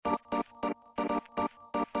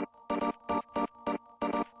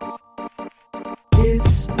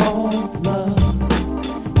It's all love.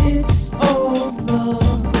 It's all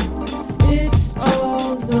love. It's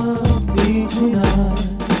all love between us.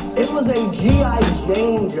 It was a G.I.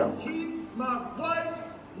 Jane jump. Keep my wife's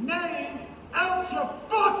name out your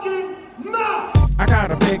fucking mouth! I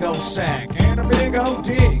got a big old sack and a big old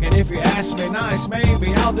dick, and if you ask me nice,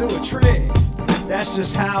 maybe I'll do a trick. That's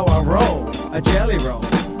just how I roll, a jelly roll,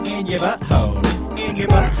 in your butthole, in your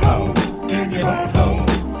butthole, in your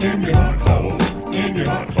butthole, in your butthole, in your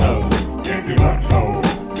butthole, in your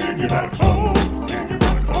butthole, in your butthole, in your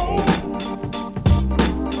butthole.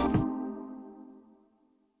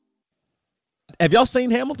 Have y'all seen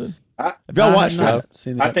Hamilton? Have y'all watched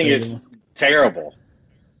it? I think it's terrible.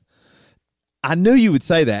 I knew you would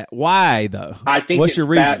say that. Why, though? I think What's it's your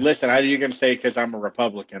reason? bad. Listen, you're going to say because I'm a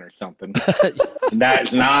Republican or something. And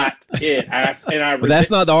that's not it. But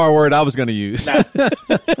that's not the R word I was going to use. Here's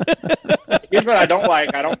what I don't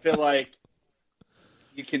like. I don't feel like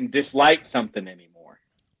you can dislike something anymore.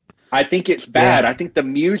 I think it's bad. Yeah. I think the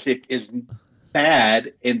music is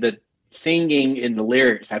bad, and the singing and the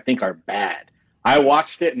lyrics I think are bad. I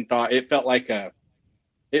watched it and thought it felt like a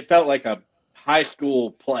high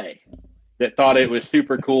school play that thought it was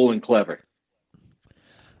super cool and clever.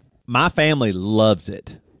 My family loves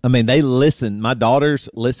it. I mean, they listen. My daughters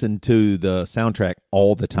listen to the soundtrack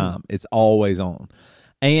all the time. It's always on.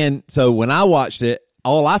 And so when I watched it,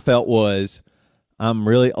 all I felt was I'm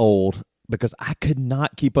really old because I could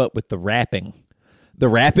not keep up with the rapping. The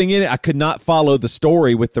rapping in it, I could not follow the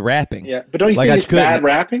story with the rapping. Yeah, but don't you think it's bad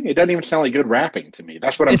rapping? It doesn't even sound like good rapping to me.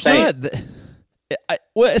 That's what I'm saying.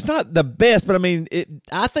 Well, it's not the best, but I mean,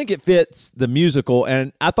 I think it fits the musical,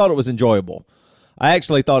 and I thought it was enjoyable. I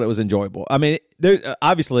actually thought it was enjoyable. I mean,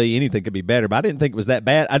 obviously anything could be better, but I didn't think it was that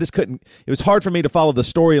bad. I just couldn't. It was hard for me to follow the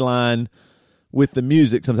storyline with the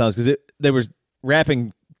music sometimes because they were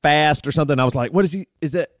rapping fast or something. I was like, "What is he?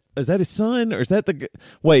 Is that his son, or is that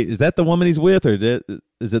is that the woman he's with, or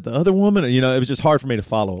is it the other woman?" Or, it was just hard for me to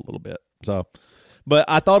follow a little bit. So, but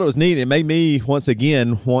I thought it was neat. It made me once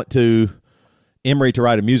again want Emery to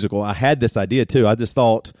write a musical. I had this idea too. I just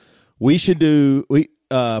thought we should do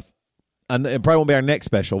and it probably won't be our next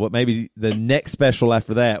special, but maybe the next special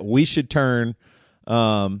after that, we should turn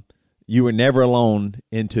You Were Never Alone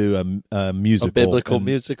into a musical. A biblical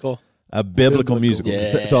musical. A biblical musical.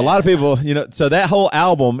 Yeah. So a lot of people, so that whole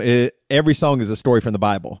album, every song is a story from the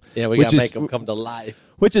Bible. Yeah, we got to make them come to life.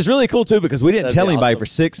 Which is really cool too, because we didn't That'd tell be anybody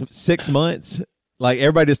awesome. for six months. Like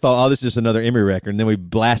everybody just thought, this is just another Emery record, and then we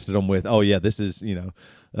blasted them with, this is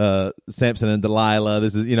Samson and Delilah.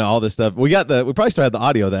 This is all this stuff. We probably still have the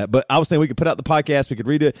audio of that, but I was saying we could put out the podcast, we could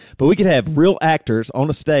redo it, but we could have real actors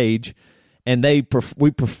on a stage, and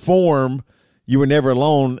we perform You Were Never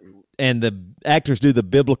Alone, and the actors do the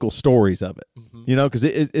biblical stories of it. Mm-hmm. Because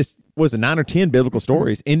it was 9 or 10 biblical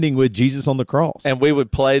stories ending with Jesus on the cross, and we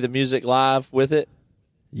would play the music live with it.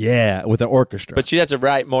 Yeah, with an orchestra. But you'd have to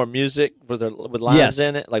write more music with lines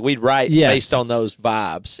in it. Like we'd write based on those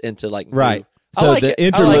vibes into right. So like the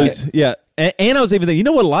interludes, yeah. And I was even thinking,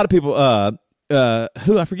 what a lot of people,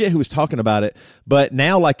 who I forget who was talking about it, but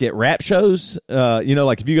now like at rap shows,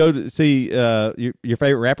 like if you go to see your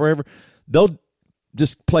favorite rapper or whatever, they'll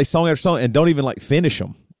just play song after song and don't even like finish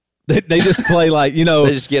them. They just play they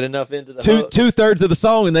just get enough into the two-thirds of the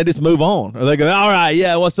song and they just move on, or they go, all right,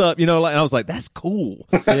 yeah, what's up, and I was like, that's cool.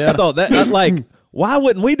 Yeah. I thought that why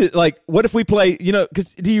wouldn't we do what if we play,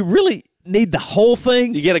 because do you really need the whole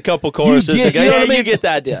thing? You get a couple choruses and go, you get the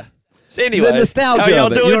idea. So anyway, the nostalgia how y'all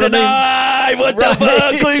of it, doing tonight? What the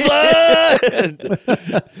fuck, Cleveland?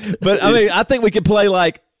 But I mean, I think we could play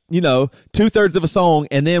 2/3 of a song,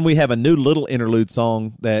 and then we have a new little interlude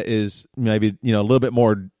song that is maybe a little bit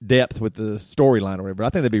more depth with the storyline or whatever. I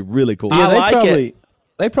think that'd be really cool. Yeah,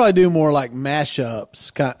 they probably do more like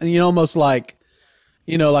mashups, almost like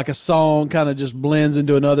like a song kind of just blends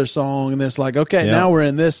into another song, and it's like, okay, now we're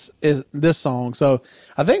in this song. So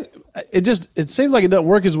I think it seems like it doesn't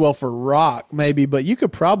work as well for rock, maybe, but you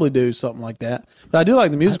could probably do something like that. But I do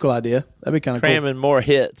like the musical idea. That'd be kind of cool. Cramming more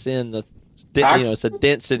hits in the. It's a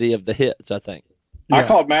density of the hits, I think. Yeah. I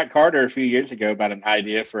called Matt Carter a few years ago about an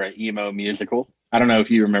idea for an emo musical. I don't know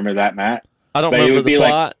if you remember that, Matt. I don't remember the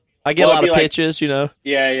plot. I get a lot of pitches, Yeah.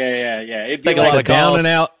 It'd take be a lot of down and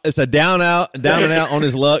out. It's a down out on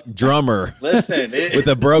his luck drummer. Listen, with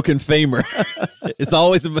a broken femur. It's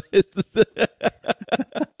always.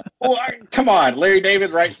 Well, come on, Larry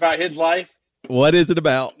David writes about his life. What is it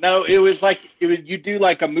about? No, it was you do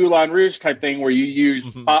like a Moulin Rouge type thing where you use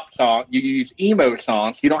pop song, you use emo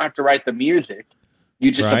songs. You don't have to write the music.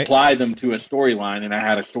 You just apply them to a storyline, and I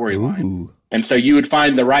had a storyline. And so you would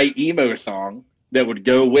find the right emo song, that would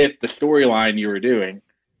go with the storyline you were doing.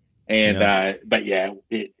 And but yeah,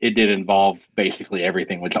 it did involve basically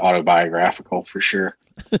everything was autobiographical for sure.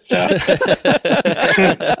 So.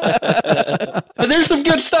 But there's some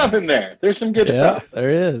good stuff in there. There's some good stuff. There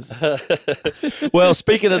is. Well,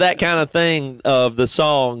 speaking of that kind of thing, of the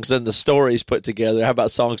songs and the stories put together, how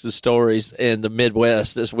about songs and stories in the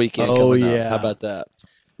Midwest this weekend? Coming up? How about that?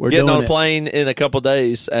 We're getting on a plane in a couple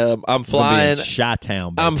days. I'm flying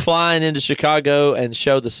Chi-town. I'm flying into Chicago and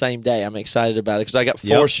show the same day. I'm excited about it because I got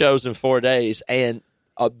 4 shows in 4 days, and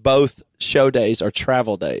both show days are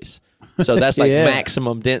travel days. So that's like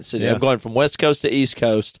maximum density. I'm going from West Coast to East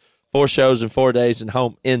Coast, 4 shows in 4 days, and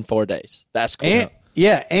home in 4 days. That's cool.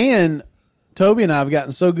 And Toby and I have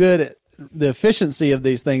gotten so good at the efficiency of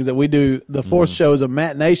these things that we do the 4th show as a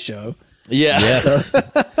matinee show. Yeah. Yes.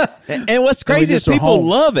 And what's crazy is people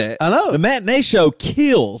love it. I know. The matinee show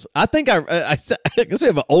kills. I think I guess we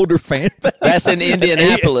have an older fan base. That's in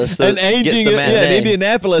Indianapolis. In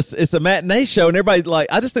Indianapolis, it's a matinee show, and everybody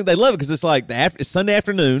I just think they love it because it's like it's Sunday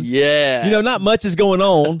afternoon. Yeah. Not much is going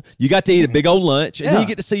on. You got to eat a big old lunch, and then you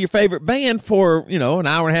get to see your favorite band for, an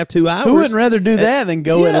hour and a half, 2 hours. Who wouldn't rather do that than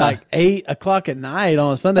go at like 8 o'clock at night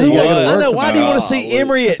on a Sunday? You gotta go to work. I know. Why do you want to see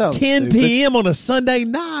Emery at 10 p.m. on a Sunday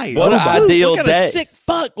night? What an ideal what kind day. Of sick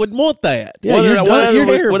fuck would want that? Yeah,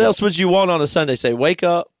 what else would you want on a Sunday? Say, wake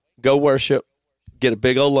up, go worship, get a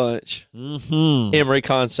big old lunch, Emery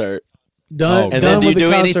concert. Done. And then do you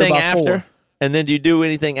do anything after? 4. And then do you do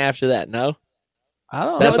anything after that? No? I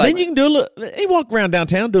don't know. That's then you can do a little, you walk around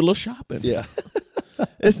downtown, do a little shopping. Yeah.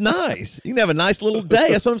 It's nice. You can have a nice little day.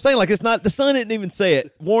 That's what I'm saying. Like, it's not, the sun didn't even say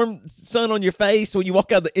it. Warm sun on your face when you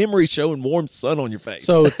walk out of the Emery show, and warm sun on your face.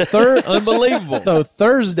 So unbelievable. So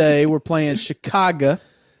Thursday we're playing Chicago.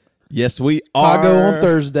 Yes, we are. Chicago on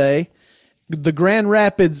Thursday. The Grand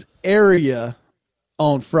Rapids area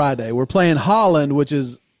on Friday. We're playing Holland, which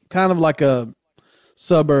is kind of like a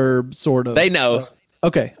suburb, sort of. They know.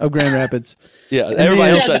 Of Grand Rapids. Yeah,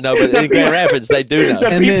 everybody else doesn't know, but in Grand Rapids, they do know.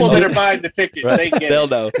 The people that are buying the tickets, they'll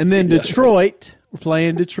know. And then Detroit, we're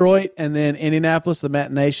playing Detroit, and then Indianapolis, the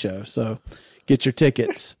matinee show. So get your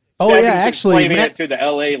tickets. Oh, yeah, actually. It to the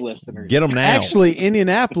LA listeners. Get them now. Actually,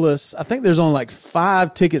 Indianapolis, I think there's only like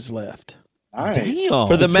 5 tickets left. Right. Damn.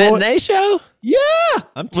 For the matinee show? Yeah.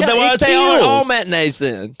 I'm telling you, they are all matinees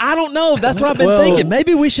then. I don't know. That's what I've been thinking.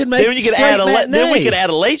 Maybe we should make then we could add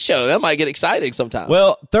a late show. That might get exciting sometime.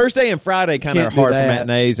 Well, Thursday and Friday kind of are hard for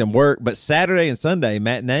matinees and work, but Saturday and Sunday,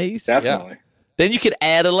 matinees. Definitely. Yeah. Then you could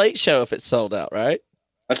add a late show if it's sold out, right?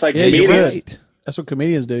 That's like comedians. That's what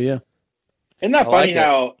comedians do, yeah. Isn't that funny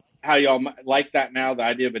how y'all like that now, the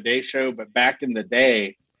idea of a day show, but back in the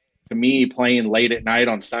day, to me, playing late at night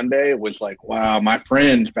on Sunday was like, wow, my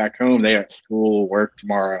friends back home, they are at school, work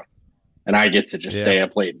tomorrow, and I get to just stay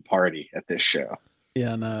up late and party at this show.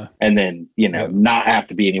 Yeah, no. And then, not have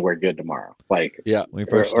to be anywhere good tomorrow. Like,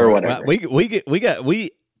 or whatever. We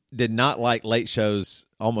did not like late shows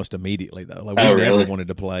almost immediately, though. Like, we never wanted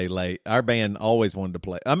to play late. Our band always wanted to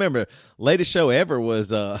play. I remember latest show ever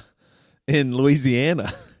was in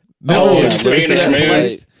Louisiana. Spanish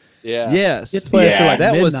Moon. Yeah. Yes.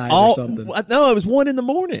 That was all. Or something. No, it was 1 a.m.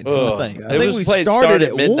 I think. I think we started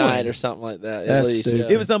at midnight or something like that. That's at least,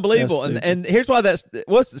 stupid. It was unbelievable. And here's why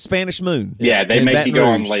what's the Spanish Moon? Yeah, they make you go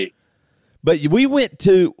on late. But we went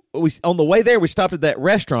on the way there, we stopped at that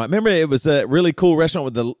restaurant. Remember, it was a really cool restaurant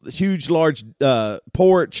with the huge, large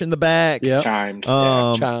porch in the back. Yeah. Chimes.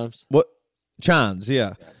 Chimes. What? Chimes,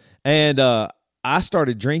 yeah. And I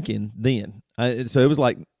started drinking then. So it was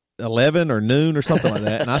like 11 or noon or something like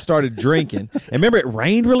that, and I started drinking. And remember, it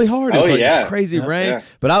rained really hard. It was this crazy rain. Yeah.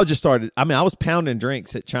 But I I was pounding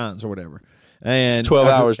drinks at Chimes or whatever. And 12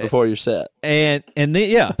 hours before your set. And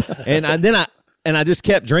then and I just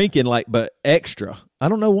kept drinking, but extra. I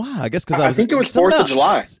don't know why. I guess because I think it was 4th of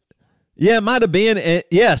July. Yeah, it might have been.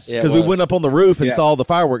 Yes, because we went up on the roof and saw the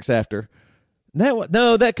fireworks after.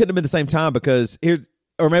 That couldn't have been the same time because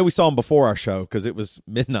or maybe we saw them before our show because it was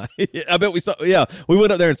midnight. I bet we saw. Yeah, we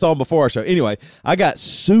went up there and saw them before our show. Anyway, I got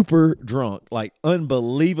super drunk, like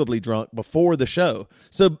unbelievably drunk before the show.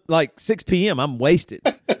 So 6 p.m., I'm wasted.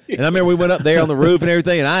 And I remember we went up there on the roof and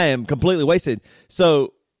everything, and I am completely wasted.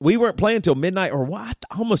 So we weren't playing until midnight or what?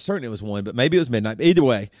 I'm almost certain it was 1, but maybe it was midnight. Either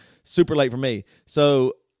way, super late for me.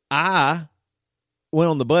 So I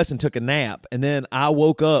went on the bus and took a nap, and then I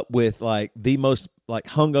woke up with the most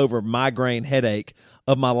hungover migraine headache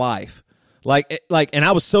of my life. And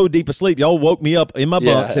I was so deep asleep. Y'all woke me up in my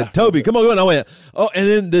bunk, said, Toby, come on. I went, and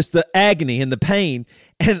then the agony and the pain.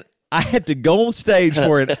 And I had to go on stage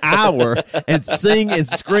for an hour and sing and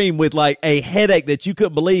scream with like a headache that you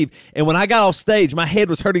couldn't believe. And when I got off stage, my head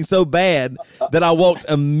was hurting so bad that I walked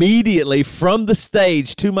immediately from the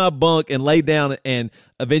stage to my bunk and laid down and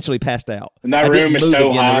eventually passed out. And that I room didn't is move so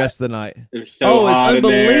again hot. the rest of the night. It's so hot it's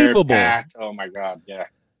unbelievable. in there, packed. Oh my God, yeah.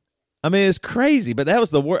 I mean, it's crazy, but that was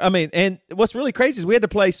the worst. I mean, and what's really crazy is we had to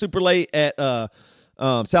play super late at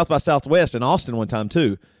South by Southwest in Austin one time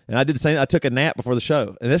too. And I did the same. I took a nap before the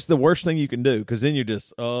show, and that's the worst thing you can do because then you're just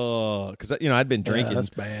because I'd been drinking. That's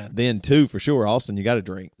bad. Then too for sure. Austin, you got to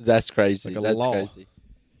drink. That's crazy. Like a That's law. crazy.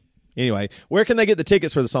 Anyway, where can they get the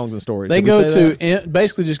tickets for the songs and stories? They Did we go say to that?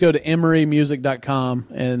 basically just go to emerymusic.com,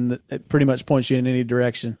 and it pretty much points you in any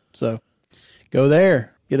direction. So go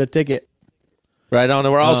there, get a ticket. Right on.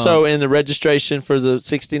 And we're also in the registration for the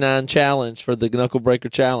 69 challenge, for the Knuckle Breaker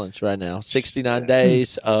Challenge right now. 69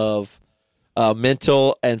 days of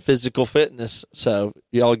mental and physical fitness. So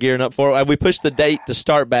y'all gearing up for it. We pushed the date to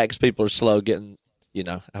start back because people are slow getting,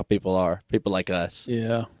 how people are. People like us.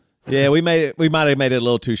 Yeah. Yeah, we might have made it a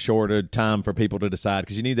little too short a time for people to decide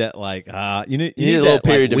because you need that you need a little that,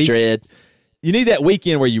 period of dread. You need that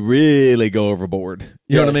weekend where you really go overboard.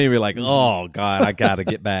 You know what I mean? You're like, oh God, I got to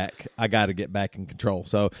get back. I got to get back in control.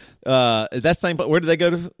 So that same. Where do they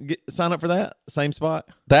go to sign up for that? Same spot.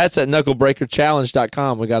 That's at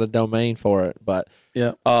knucklebreakerchallenge.com. We got a domain for it, but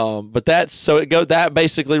yeah. But that's that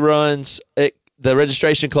basically runs. The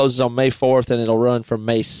registration closes on May 4th, and it'll run from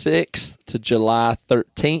May 6th to July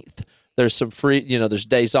 13th. There's some free. There's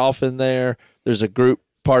days off in there. There's a group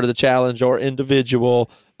part of the challenge or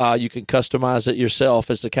individual. You can customize it yourself.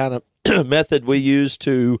 It's the kind of method we use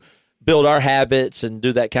to build our habits and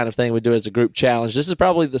do that kind of thing we do as a group challenge. This is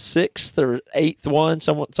probably the 6th or 8th one,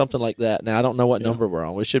 something like that. Now, I don't know what number we're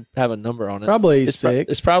on. We should have a number on it. Probably it's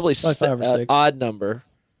 6. It's probably 5 or 6. Odd number.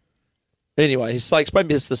 Anyway,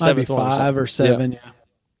 maybe it's the 7th one. 5 or 7,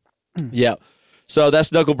 Yeah. So that's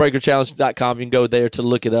knucklebreakerchallenge.com. You can go there to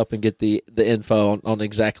look it up and get the info on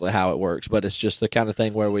exactly how it works. But it's just the kind of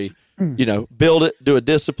thing where we, build it, do a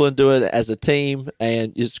discipline, do it as a team,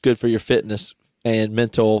 and it's good for your fitness and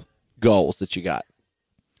mental goals that you got.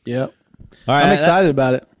 Yep. All right, I'm excited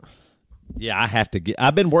about it. Yeah, I have to get.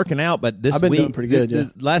 I've been working out, but this I've been week, doing pretty good.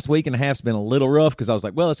 The last week and a half's been a little rough because I was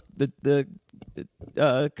like, well, it's the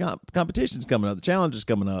competition's coming up, the challenge is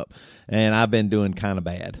coming up, and I've been doing kind of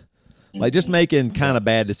bad, like just making kind of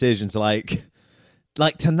bad decisions. Like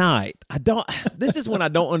tonight, This is when I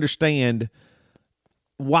don't understand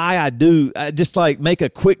why I just like make a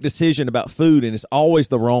quick decision about food, and it's always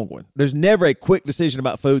the wrong one. There's never a quick decision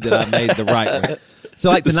about food that I made the right one. So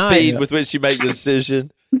like the tonight, speed with which you make the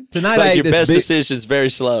decision. Tonight, like I ate your this best decision's very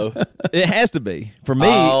slow. It has to be for me,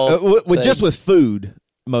 just with food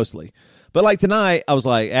mostly. But like tonight, I was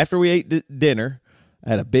like, after we ate dinner, I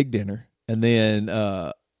had a big dinner, and then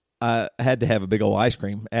I had to have a big old ice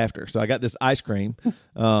cream after. So I got this ice cream,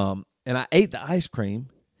 and I ate the ice cream,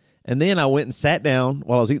 and then I went and sat down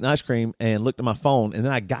while I was eating the ice cream and looked at my phone, and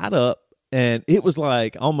then I got up, and it was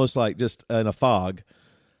like almost like just in a fog.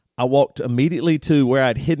 I walked immediately to where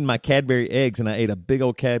I'd hidden my Cadbury eggs, and I ate a big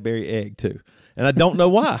old Cadbury egg too. And I don't know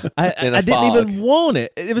why. I didn't even want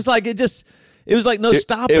it. It was like it was like no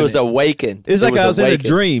stopping. It was awakened. It was like I was in a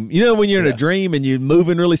dream. You know when you're in a dream and you're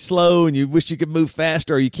moving really slow and you wish you could move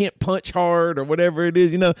faster or you can't punch hard or whatever it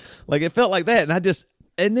is, like it felt like that.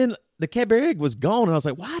 And then the Cadbury egg was gone, and I was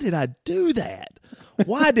like, why did I do that?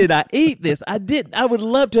 Why did I eat this? I would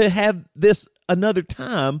love to have this another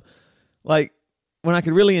time, like when I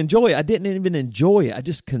could really enjoy it. I didn't even enjoy it. I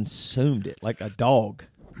just consumed it like a dog.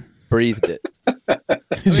 Breathed it.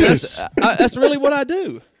 That's really what I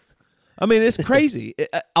do. I mean, it's crazy.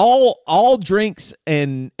 All drinks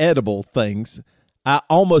and edible things, I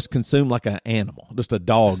almost consume like an animal, just a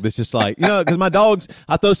dog. That's just like, because my dogs,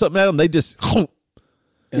 I throw something at them, they just.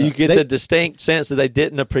 You get the distinct sense that they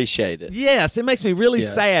didn't appreciate it. Yes, it makes me really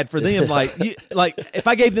sad for them. Like if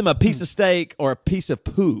I gave them a piece of steak or a piece of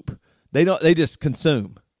poop, they just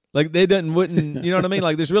consume. Like they wouldn't, you know what I mean?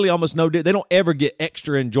 Like there's really almost no, they don't ever get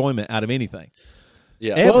extra enjoyment out of anything.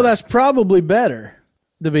 Yeah. Ever. Well, that's probably better,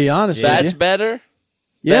 to be honest with you. That's better?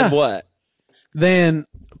 Yeah. Than what? Than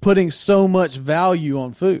putting so much value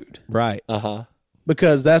on food. Right. Uh-huh.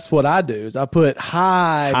 Because that's what I do is I put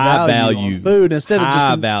high value on food instead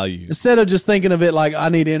of just thinking of it like I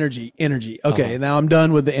need energy. Okay, now I'm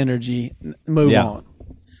done with the energy. Move on.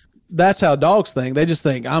 That's how dogs think. They just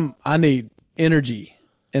think I need energy,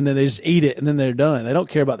 and then they just eat it, and then they're done. They don't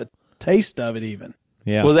care about the taste of it even.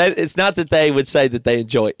 Yeah. Well, it's not that they would say that they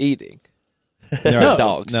enjoy eating. No,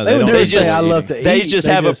 dogs. No, they would never say I love to eat. They just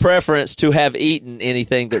have a preference to have eaten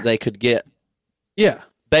anything that they could get. Yeah.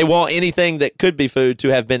 They want anything that could be food to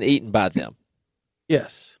have been eaten by them.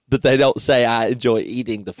 Yes. But they don't say, I enjoy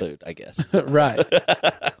eating the food, I guess. Right.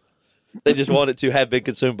 They just want it to have been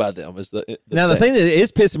consumed by them. The thing that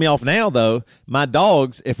is pissing me off now, though, my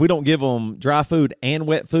dogs, if we don't give them dry food and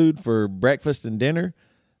wet food for breakfast and dinner,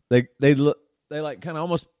 they like kind of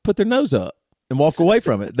almost put their nose up and walk away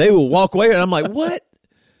from it. They will walk away, and I'm like, what?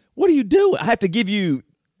 What do you do? I have to give you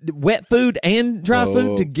wet food and dry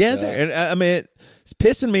food together? God. And I mean, it's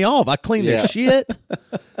pissing me off. I clean their shit.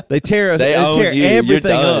 They tear you.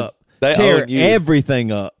 everything up. They tear own you.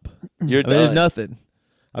 everything up. You're done. There's nothing.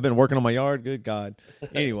 I've been working on my yard. Good God.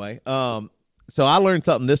 Anyway, so I learned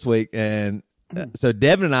something this week, and so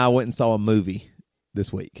Devin and I went and saw a movie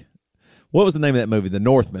this week. What was the name of that movie? The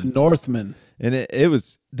Northman. Northman. And it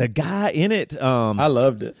was the guy in it. I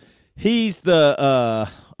loved it. He's the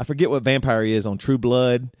I forget what vampire he is on True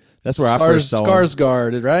Blood. That's where I first saw him.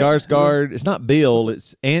 Skarsgård, right? Skarsgård. It's not Bill.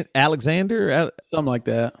 It's Alexander. Something like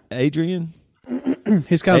that. Adrian.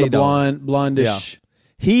 He's kind of the blondish. Yeah.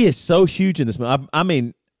 He is so huge in this movie. I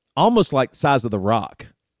mean, almost like the size of the Rock.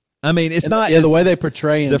 I mean, it's not the way they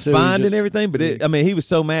portray him defined and everything, but I mean, he was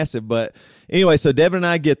so massive. But anyway, so Devin and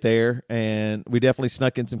I get there, and we definitely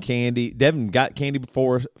snuck in some candy. Devin got candy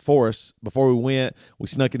for us before we went. We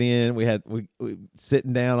snuck it in. We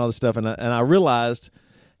sitting down, all this stuff, and I realized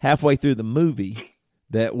halfway through the movie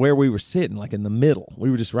that where we were sitting, like in the middle,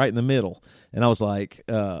 we were just right in the middle, and I was like,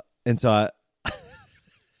 and so I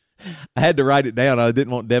had to write it down. I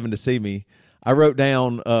didn't want Devin to see me. I wrote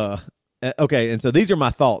down, okay, and so these are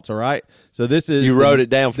my thoughts, all right? So this is... You wrote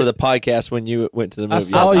it down for the podcast when you went to the movie. I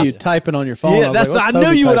saw you typing on your phone. Yeah, I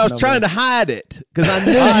knew you would. I was trying to hide it because I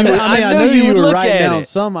knew I knew you were writing down it.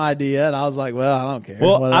 some idea, and I was like, well, I don't care.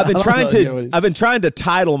 Well, I've been trying to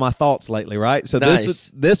title my thoughts lately, right? So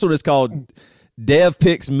nice. this one is called Dev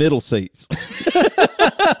Picks Middle Seats.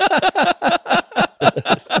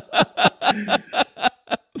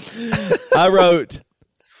 I wrote,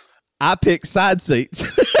 I pick side seats.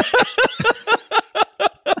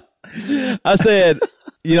 I said,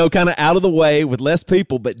 kind of out of the way with less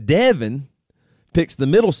people, but Devin picks the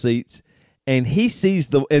middle seats, and he sees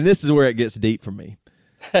and this is where it gets deep for me.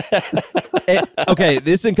 Okay,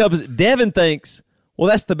 this encompasses, Devin thinks, well,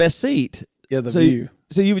 that's the best seat. Yeah, the view.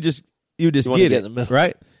 So you would just get it,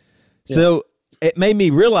 right? Yeah. So it made me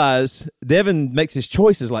realize Devin makes his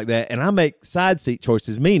choices like that, and I make side seat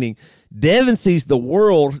choices, meaning Devin sees the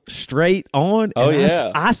world straight on. Oh, and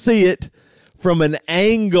yeah. I see it from an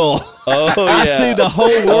angle. Oh, I yeah. see the whole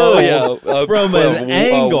world from an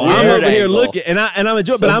angle. I'm over here looking, and I'm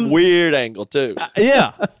enjoying, but I'm weird angle too.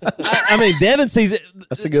 Yeah, I mean, Devin sees it.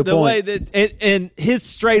 That's a good the point. way that, and his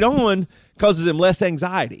straight on causes him less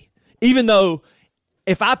anxiety, even though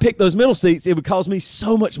if I picked those middle seats, it would cause me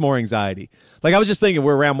so much more anxiety. Like, I was just thinking,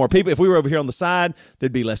 we're around more people. If we were over here on the side,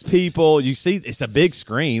 there'd be less people. You see, it's a big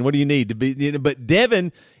screen. What do you need to be? But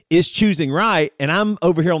Devin is choosing right, and I'm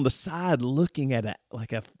over here on the side looking at a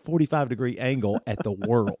 45-degree angle at the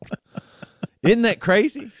world. Isn't that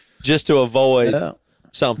crazy? Just to avoid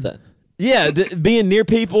something. Yeah, being near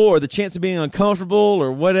people or the chance of being uncomfortable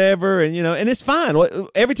or whatever, and and it's fine.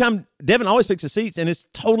 Every time Devin always picks the seats, and it's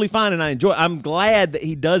totally fine, and I enjoy it. I'm glad that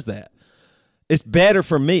he does that. It's better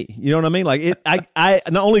for me. You know what I mean? Like I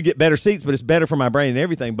not only get better seats, but it's better for my brain and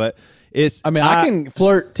everything. But it's. I mean, I can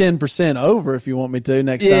flirt 10% over if you want me to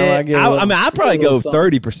next time. I'd probably go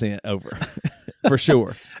 30% over for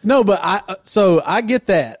sure. No, but I get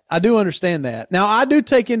that. I do understand that. Now I do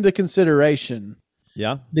take into consideration.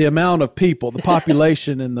 Yeah, the amount of people, the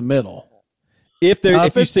population in the middle. If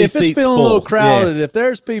it's feeling full, a little crowded, if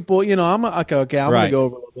there's people, I'm okay. I'm going to go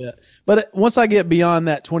over a little bit. But once I get beyond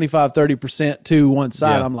that 25-30% to one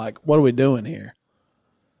side, I'm like, what are we doing here?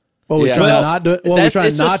 What are we trying not to? What are we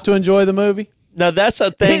trying not to enjoy the movie? No, that's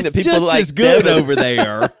a thing that people like. It's good over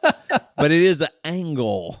there, but it is an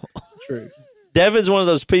angle. True. Devin's one of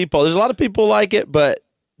those people. There's a lot of people like it, but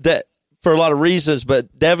that. For a lot of reasons,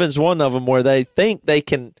 but Devin's one of them where they think they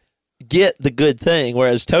can get the good thing,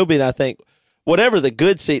 whereas Toby and I think whatever the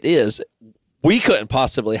good seat is, we couldn't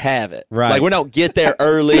possibly have it. Right. Like, we don't get there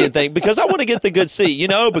early and think, because I want to get the good seat,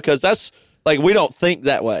 because that's, like, we don't think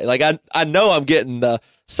that way. Like, I know I'm getting the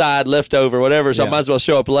side leftover, whatever, so I might as well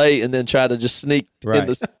show up late and then try to just sneak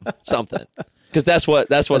into something. Because that's what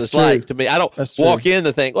it's like to me. I don't walk in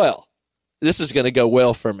to think, well, this is going to go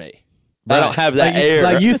well for me. I don't have that air.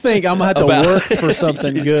 Like you think I'm going to have to work for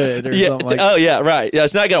something good or something like that. Oh, yeah, right. Yeah,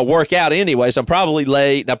 it's not going to work out anyway, so I'm probably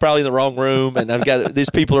late, and I'm probably in the wrong room, and I've got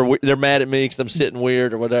these people they're mad at me because I'm sitting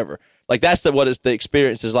weird or whatever. Like, that's the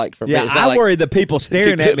experience is like for me. It's not I worry the people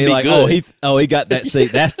staring at me like, good. he got that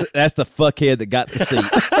seat. That's the fuckkeit that got the seat.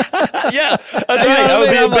 Yeah, that's right. I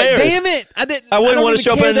would be I'm embarrassed. like, damn it! I wouldn't want to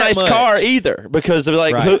show up in a nice much. car either because they're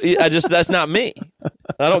like, Right. that's not me.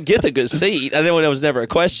 I don't get the good seat. I didn't. It was never a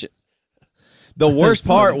question. The worst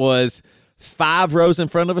part was 5 rows in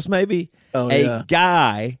front of us, maybe. A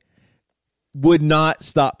guy would not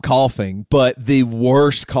stop coughing, but the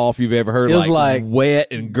worst cough you've ever heard. It was like wet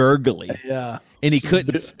and gurgly. Yeah, and he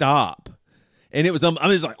couldn't stop. And it was, I mean,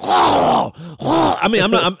 it's like, I mean,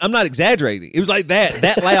 I'm not exaggerating. It was like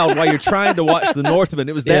that loud while you're trying to watch The Northman.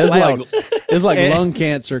 It was that loud. It was like lung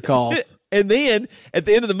cancer cough. And then at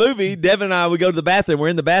the end of the movie, Devin and I, we go to the bathroom. We're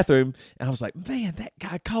in the bathroom, and I was like, man, that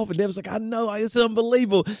guy coughing. Devin's like, I know, it's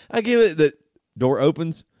unbelievable. I give it, the door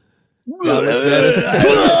opens.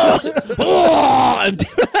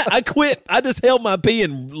 I quit. I just held my pee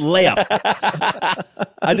and left.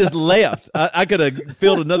 I just left. I could have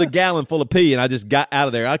filled another gallon full of pee, and I just got out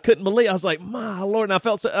of there. I couldn't believe. I was like, my Lord. And I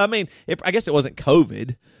felt so. I mean, I guess it wasn't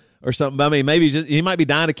COVID or something. But I mean, maybe he might be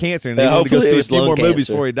dying of cancer, and he wanted to go see a few more movies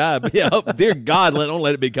before he died. But yeah, dear God, don't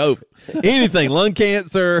let it be COVID. Anything, lung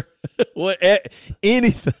cancer,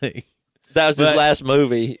 anything. That was his last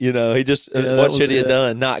movie. You know, he just what should he have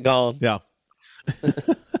done? Not gone. Yeah.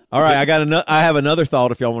 All right, I have another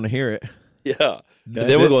thought if y'all want to hear it. Yeah.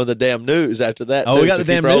 Then we're going to the damn news after that. Oh, we got the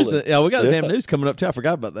damn news. Yeah, we got the damn news coming up too. I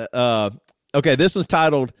forgot about that. Okay, this one's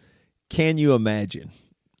titled "Can You Imagine?"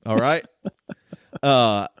 All right.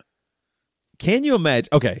 Can you imagine?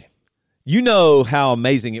 Okay, you know how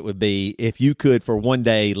amazing it would be if you could for one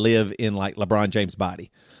day live in like LeBron James'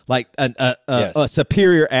 body, like a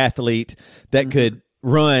superior athlete that could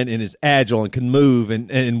run and is agile and can move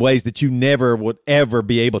in ways that you never would ever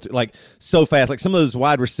be able to, like so fast, like some of those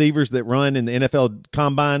wide receivers that run in the NFL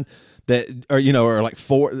combine that are like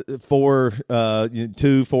 4.2,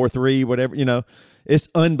 4.3, whatever, it's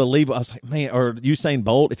unbelievable. I was like, man, or Usain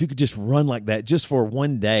Bolt, if you could just run like that just for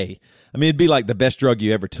one day, I mean, it'd be like the best drug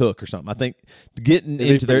you ever took or something. I think getting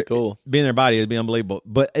into being in their body would be unbelievable.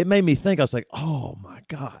 But it made me think, I was like, oh my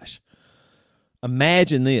gosh,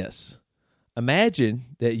 imagine this. Imagine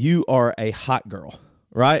that you are a hot girl,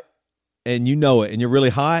 right? And you know it, and you're really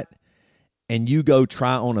hot, and you go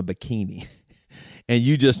try on a bikini, and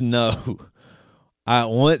you just know,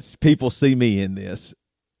 once people see me in this,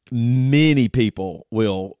 many people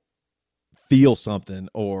will feel something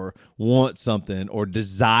or want something or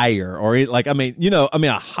desire or a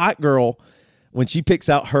hot girl, when she picks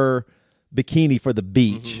out her bikini for the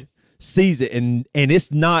beach, sees it, and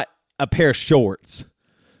it's not a pair of shorts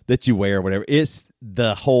that you wear or whatever. It's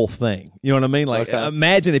the whole thing. You know what I mean? Like,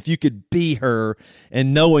 imagine if you could be her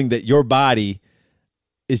and knowing that your body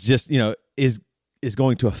is just, is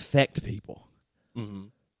going to affect people. Mm-hmm.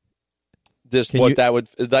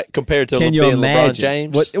 That compared to can being you imagine? LeBron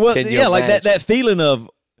James? Like that feeling of.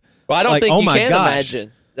 Well, I don't like, think you my can gosh.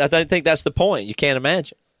 imagine. I don't think that's the point. You can't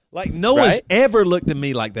imagine. Like, no one's ever looked at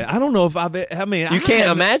me like that. I don't know if you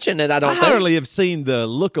can't imagine it. I hardly have seen the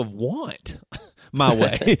look of want my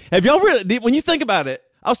way. Have y'all really, when you think about it,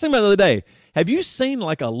 I was thinking about it the other day, have you seen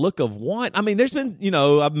like a look of want? I mean, there's been,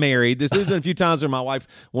 I'm married. There's been a few times where my wife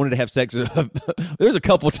wanted to have sex. There's a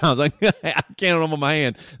couple of times, I can't on my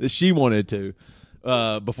hand, that she wanted to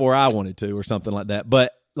before I wanted to or something like that.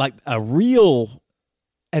 But like have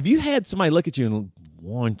you had somebody look at you and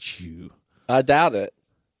want you? I doubt it.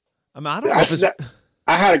 I mean, I don't know if it's...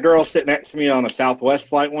 I had a girl sit next to me on a Southwest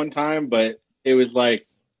flight one time, but it was like,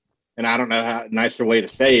 and I don't know how nicer way to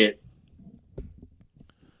say it,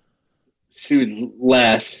 she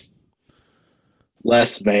was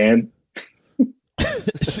less man.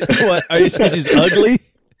 What? Are you saying she's ugly?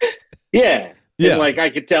 Yeah. And like, I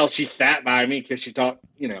could tell she sat by me because she talked,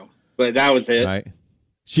 but that was it. Right.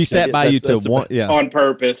 She sat by you on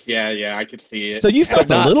purpose. Yeah, I could see it. So you felt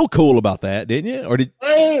a little cool about that, didn't you? Or did?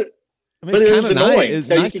 But it was annoying.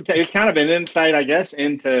 Nice. It's kind of an insight, I guess,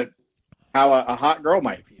 into how a hot girl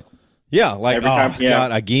might feel. Yeah, like every time,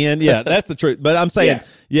 God, again. Yeah, that's the truth. But I'm saying,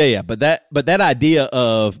 but that idea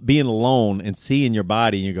of being alone and seeing your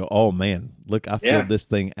body, and you go, oh man, look, I feel this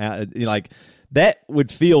thing out. Like that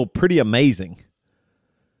would feel pretty amazing.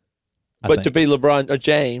 But to be LeBron or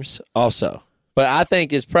James also. But I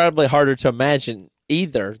think it's probably harder to imagine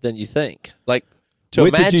either than you think. Like,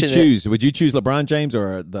 which would you choose? Would you choose LeBron James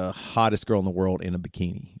or the hottest girl in the world in a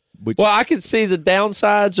bikini? I could see the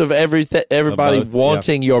downsides of everybody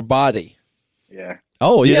wanting your body. Yeah.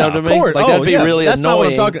 Oh, You yeah, know what I of mean? course. Like, Oh, that'd be yeah. really That's not what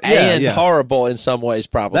I'm annoying talking- yeah, and yeah. horrible in some ways,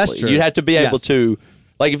 probably. That's true. You'd have to be able Yes. to,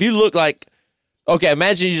 like, if you look like, okay,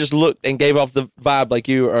 imagine you just looked and gave off the vibe like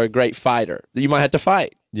you are a great fighter. You might have to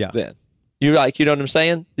fight. Yeah. Then. You know what I'm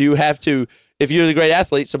saying? You have to, if you're the great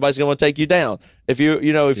athlete, somebody's going to want to take you down. If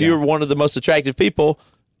you're one of the most attractive people,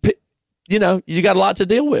 you got a lot to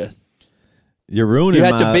deal with. You're ruining You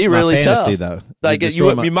have to be my really fantasy, tough. though. Like, You're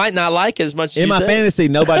destroying you might not like it as much as in you my think. fantasy,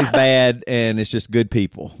 nobody's bad, and it's just good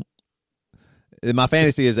people. My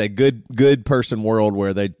fantasy is a good person world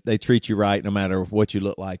where they treat you right no matter what you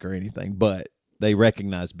look like or anything, but they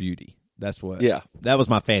recognize beauty. That's what. Yeah. That was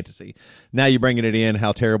my fantasy. Now you're bringing it in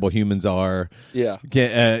how terrible humans are. Yeah.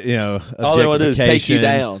 All they wanna do is take you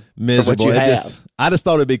down for what miserable. you It have. I just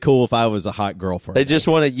thought it'd be cool if I was a hot girl for. They just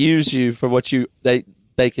want to use you for what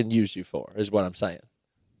they can use you for, is what I'm saying.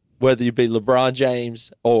 Whether you be LeBron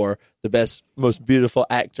James or the best, most beautiful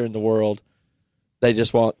actor in the world, they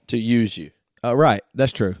just want to use you. Right.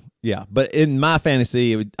 That's true. Yeah. But in my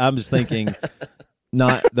fantasy, I'm just thinking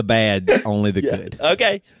not the bad, only the good.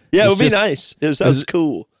 Okay. Yeah, it would be nice. It sounds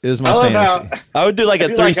cool. It was my I love fantasy. how I would do like a I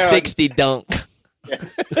do like how- 360 dunk.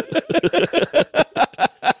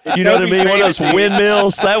 You know what I mean? One of those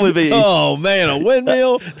windmills. That would be. Oh, man, a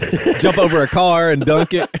windmill. Jump over a car and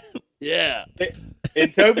dunk it. Yeah.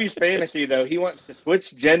 in Toby's fantasy, though, he wants to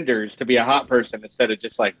switch genders to be a hot person instead of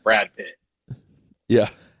just like Brad Pitt. Yeah.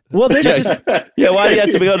 Well, there's just, Yeah, why do you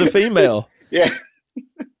have to go to female? Yeah.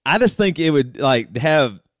 I just think it would like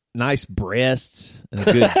have nice breasts and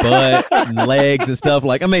a good butt and legs and stuff.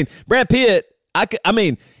 Like, I mean, Brad Pitt,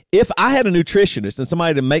 if I had a nutritionist and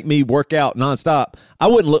somebody to make me work out nonstop, I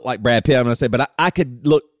wouldn't look like Brad Pitt, I'm going to say, but I could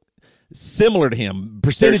look similar to him.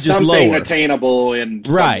 Percentages There's something lower. attainable in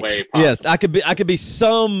some Right. way. Possible. Yes, I could be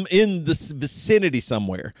some in the vicinity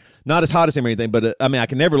somewhere. Not as hot as him or anything, but I mean, I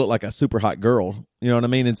can never look like a super hot girl. You know what I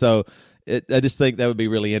mean? And so I just think that would be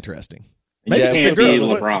really interesting. Maybe You it's the can't girl.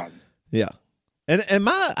 be LeBron. Yeah. And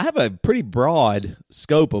I have a pretty broad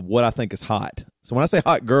scope of what I think is hot. So when I say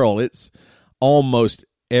hot girl, it's almost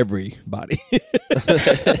everybody.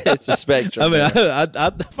 It's a spectrum. I mean, I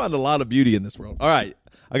find a lot of beauty in this world. All right.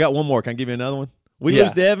 I got one more. Can I give you another one? We Yeah.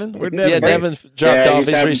 lose Devin? Where'd Devin Yeah, go? Devin dropped Yeah, off. he's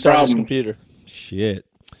He's having restarted his problems. computer. Shit.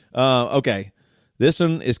 Okay. This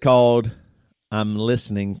one is called I'm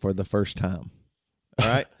Listening for the First Time. All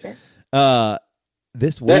right. Okay.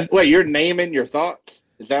 This week. Wait, you're naming your thoughts?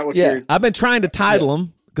 Is that what Yeah. you're? I've been trying to title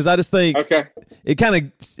them because I just think Okay. it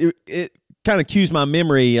kind of cues my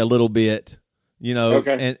memory a little bit, you know.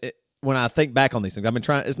 Okay. And when I think back on these things, I've been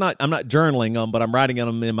trying. I'm not journaling them, but I'm writing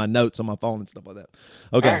them in my notes on my phone and stuff like that.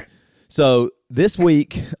 Okay. All right. So this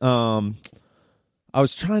week, I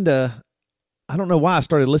was trying to. I don't know why I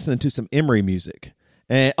started listening to some Emery music,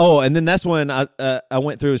 and then that's when I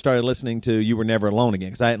went through and started listening to "You Were Never Alone Again"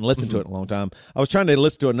 because I hadn't listened to it in a long time. I was trying to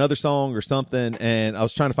listen to another song or something, and I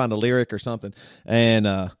was trying to find a lyric or something, and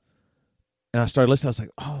I started listening. I was like,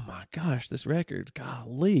 "Oh my gosh, this record!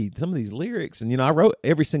 Golly, some of these lyrics!" And I wrote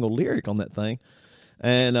every single lyric on that thing,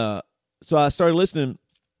 and so I started listening,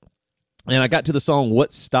 and I got to the song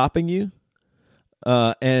 "What's Stopping You,"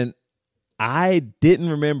 and I didn't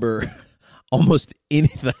remember almost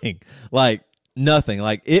anything, like nothing.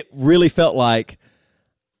 Like it really felt like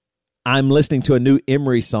I'm listening to a new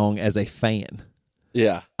Emery song as a fan.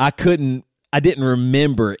 Yeah. I didn't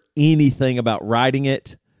remember anything about writing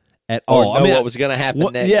it at all. Or know what was going to happen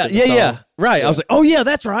next. Yeah, in the song. yeah. Right. I was like, oh yeah,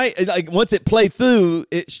 that's right. And, like once it played through,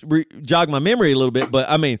 it jogged my memory a little bit. But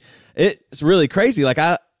I mean, it's really crazy. Like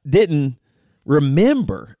I didn't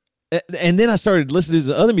remember, and then I started listening to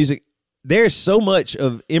the other music. There's so much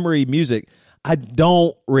of Emery music I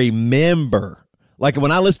don't remember. Like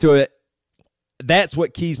when I listen to it, that's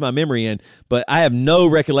what keys my memory in. But I have no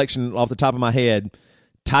recollection off the top of my head,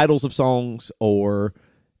 titles of songs or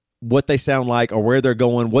what they sound like or where they're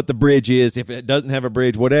going, what the bridge is, if it doesn't have a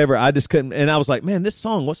bridge, whatever. I just couldn't. And I was like, man, this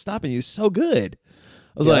song, What's Stopping You, is so good.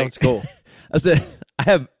 I was like, it's cool. I said,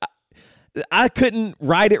 I couldn't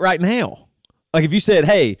write it right now. Like if you said,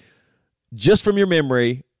 hey, just from your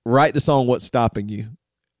memory, write the song What's Stopping You,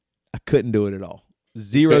 I couldn't do it at all.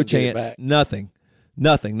 Zero Couldn't get it chance. back.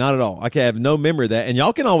 Nothing, not at all. I can have no memory of that. And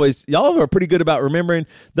y'all are pretty good about remembering.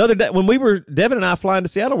 The other day, when Devin and I flying to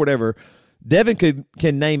Seattle or whatever, Devin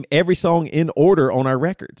can name every song in order on our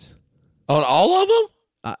records. On all of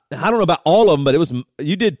them? I don't know about all of them, but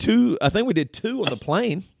you did two. I think we did two on the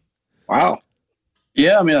plane. Wow.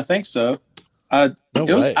 Yeah, I mean, I think so. I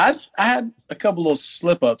had a couple of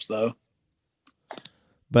slip ups though.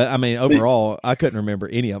 But I mean, overall, I couldn't remember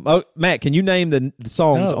any of them. Oh, Matt, can you name the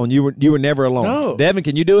songs on "You Were Never Alone"? No. Devin,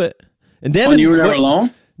 can you do it? And Devin, On You Were Never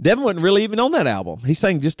Alone? Devin wasn't really even on that album. He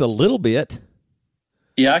sang just a little bit.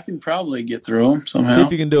 Yeah, I can probably get through them somehow. See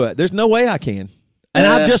if you can do it. There's no way I can. And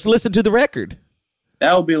I've just listened to the record.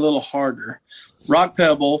 That would be a little harder. Rock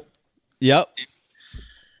Pebble. Yep.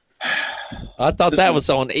 I thought that was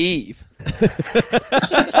on Eve.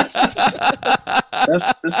 This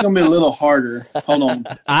is going to be a little harder. Hold on.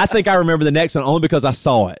 I think I remember the next one only because I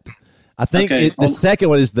saw it. I think the second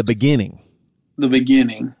one is The Beginning. The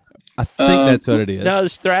Beginning. I think that's what it is. No,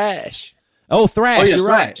 it's Thrash. Oh, Thrash. Oh, yeah, You're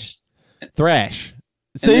Thrash. right. Thrash.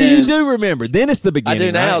 See, then- you do remember. Then it's The Beginning. I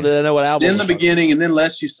do now. Right? That I know what album. Then The it's on. Beginning, and then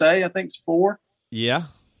Lest You Say, I think it's 4. Yeah.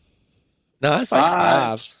 No, it's like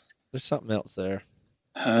 5. 5. There's something else there.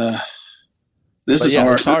 This But is yeah,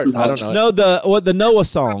 hard. it's hard. This is I hard. don't know. No, the Noah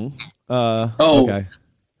song. Okay.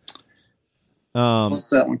 What's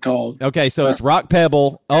that one called? Okay, so it's Rock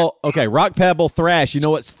Pebble. Oh, okay, Rock Pebble, Thrash. You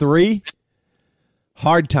know what's 3?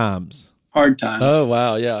 Hard Times. Hard Times. Oh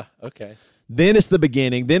wow, yeah, okay. Then it's The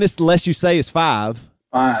Beginning. Then it's Less You Say is 5.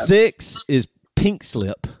 5. 6 is Pink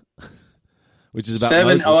Slip, which is about 7.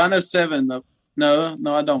 Moses. Oh, I know 7. No,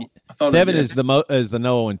 I don't. I thought 7 I did. is the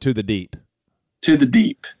Noah one, To the Deep. To the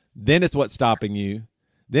Deep. Then it's What's Stopping You.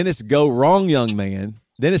 Then it's Go Wrong, Young Man.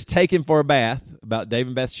 Then it's Taken for a Bath about Dave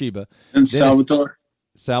and Bathsheba. And Then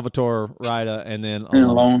Salvatore. Rida, and then And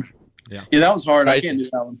Alone. Yeah. Yeah, that was hard. Crazy. I can't do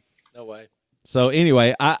that one. No way. So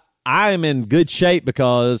anyway, I am in good shape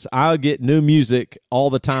because I get new music all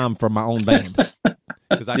the time from my own band.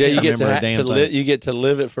 Because I Yeah, can't you get remember a to, damn thing. you get to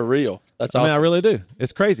live it for real. That's I awesome. mean, I really do.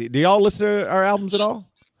 It's crazy. Do y'all listen to our albums at all?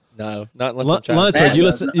 No, not unless I'm trying. Lunsford, you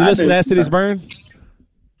listen to do As Cities sometimes. Burn?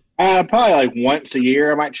 Probably like once a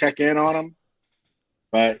year, I might check in on them.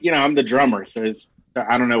 But I'm the drummer, so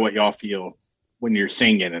I don't know what y'all feel when you're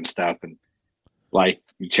singing and stuff, and like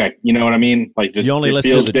you check. You know what I mean? Like just, You only it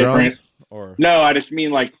listen to feels the different. drums? Or No, I just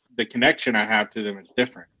mean like the connection I have to them is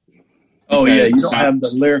different. Oh, yeah. You Because don't have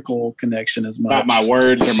the lyrical connection as much. not my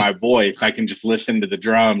words or my voice. I can just listen to the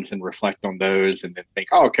drums and reflect on those, and then think,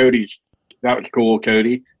 "Oh, that was cool,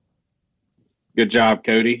 Cody. Good job,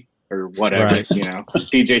 Cody," or whatever. Right.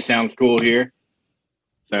 TJ sounds cool here.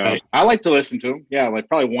 So I like to listen to them. Yeah, like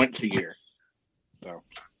probably once a year. So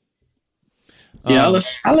Yeah,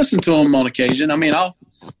 I listen to them on occasion. I mean, I'll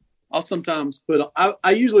sometimes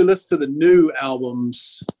I usually listen to the new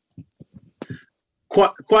albums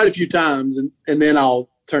quite a few times, and then I'll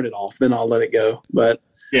turn it off. Then I'll let it go. But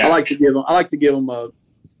yeah, I like to give them a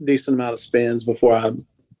decent amount of spins before I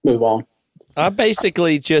move on. I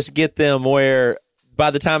basically just get them where by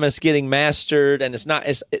the time it's getting mastered and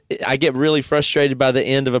I get really frustrated by the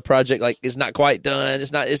end of a project. Like it's not quite done.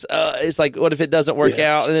 It's like, what if it doesn't work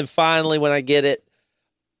out? And then finally when I get it,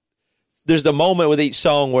 there's the moment with each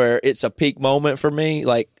song where it's a peak moment for me.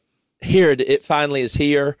 Like here, it finally is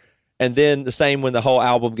here. And then the same when the whole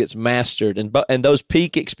album gets mastered. And those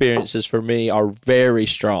peak experiences for me are very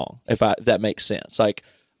strong, if that makes sense. Like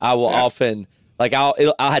I will often, like I'll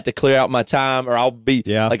have to clear out my time, or I'll be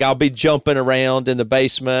jumping around in the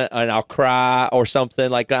basement and I'll cry or something.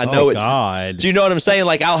 Like I know God. Do you know what I'm saying?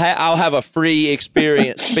 Like I'll have a free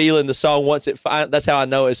experience feeling the song once that's how I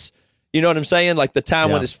know it's, you know what I'm saying? Like the time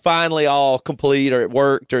when it's finally all complete, or it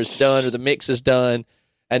worked, or it's done, or the mix is done,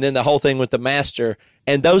 and then the whole thing with the master.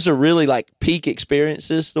 And those are really like peak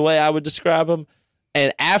experiences, the way I would describe them.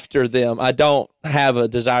 And after them, I don't have a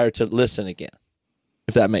desire to listen again,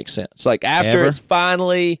 if that makes sense. Like after it's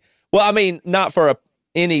finally, well, I mean, not for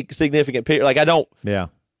any significant period. Like I don't. Yeah.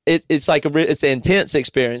 It's like it's an intense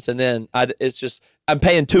experience, and then it's just I'm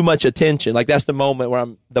paying too much attention. Like that's the moment where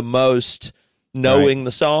I'm the most knowing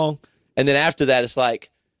the song, and then after that, it's like,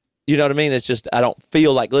 you know what I mean? It's just I don't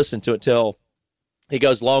feel like listening to it till it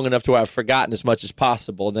goes long enough to where I've forgotten as much as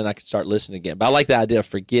possible, and then I can start listening again. But I like the idea of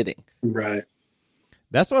forgetting. Right.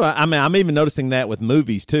 That's what I mean. I'm even noticing that with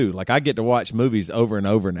movies too. Like I get to watch movies over and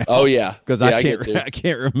over now. Oh yeah, because I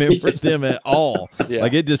can't remember them at all. Yeah.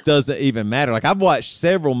 Like it just doesn't even matter. Like I've watched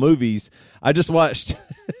several movies. I just watched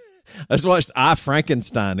I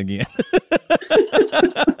Frankenstein again.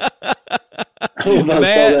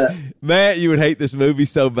 Matt, you would hate this movie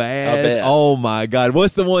so bad. Oh my God,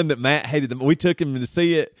 what's the one that Matt hated? We took him to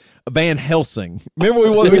see it. Van Helsing.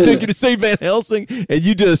 Remember we took you to see Van Helsing, and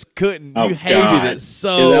you just couldn't. You hated it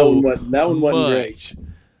so. That one wasn't great.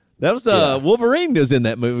 That was Wolverine was in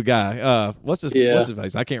that movie. Guy, what's his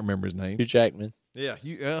face? I can't remember his name. Hugh Jackman. Yeah,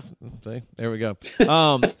 see, there we go.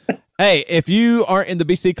 Hey, if you aren't in the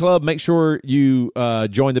BC Club, make sure you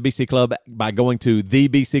join the BC Club by going to the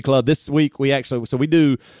BC Club. This week we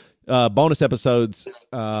do bonus episodes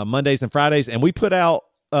Mondays and Fridays, and we put out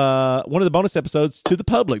one of the bonus episodes to the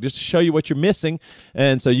public, just to show you what you're missing,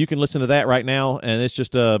 and so you can listen to that right now. And it's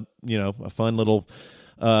just a fun little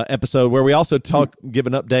episode where we also give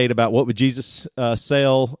an update about what would Jesus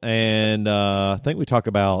sell, and I think we talk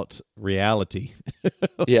about reality,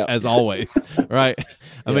 as always, right?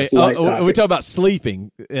 I mean, we talk about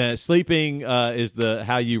sleeping. Sleeping is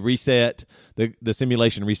how you reset. The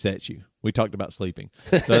simulation resets you. We talked about sleeping,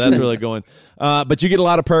 so that's really going. But you get a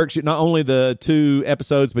lot of perks. Not only the 2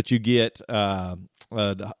 episodes, but you get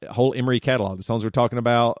the whole Emery catalog, the songs we're talking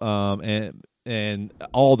about, and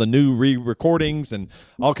all the new re-recordings and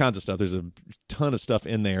all kinds of stuff. There's a ton of stuff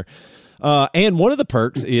in there. And one of the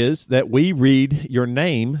perks is that we read your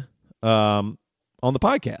name on the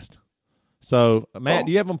podcast. So, Matt,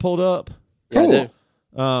 do you have them pulled up? Yeah, I do.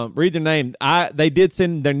 Read their name. They did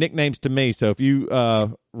send their nicknames to me, so if you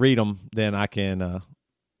read them, then I can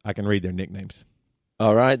read their nicknames.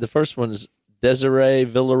 All right. The first one is Desiree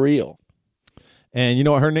Villarreal. And you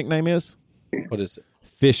know what her nickname is? What is it?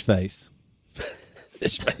 Fish Face.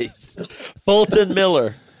 Fish Face. Fulton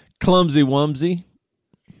Miller. Clumsy Wumsy.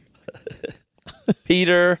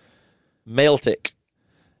 Peter Meltick.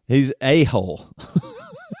 He's a-hole.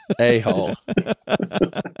 A-hole.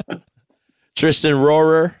 Tristan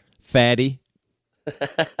Rohrer. Fatty.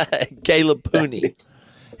 Caleb Pooney.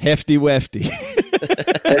 Hefty Wefty.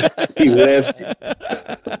 Hefty Wefty.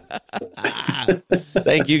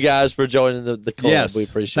 Thank you guys for joining the club. Yes. We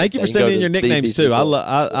appreciate it. Thank you for sending in your nicknames, too.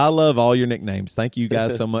 Club. I love all your nicknames. Thank you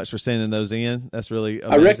guys so much for sending those in. That's really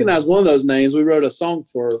amazing. I recognize one of those names. We wrote a song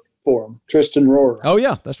for him, Tristan Rohrer. Oh,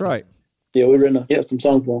 yeah, that's right. Yeah, we wrote a custom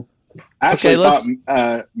song for him. I actually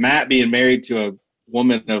thought Matt being married to a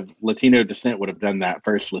woman of Latino descent would have done that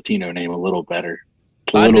first Latino name a little better.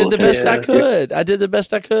 I did the best I could. I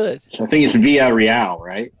So I think it's Villarreal,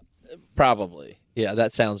 right? Probably. Yeah,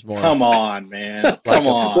 that sounds more. Come on, man. Come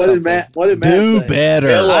on. What did Matt do say? better?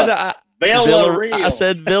 Villarreal. I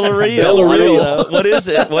said Villarreal. What is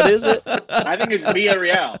it? I think it's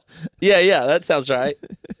Villarreal. Yeah, that sounds right.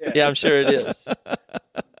 Yeah, I'm sure it is.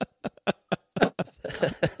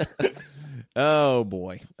 Oh,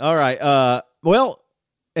 boy. All right. Well,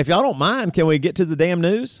 if y'all don't mind, can we get to the damn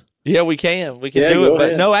news? Yeah, we can. We can do it.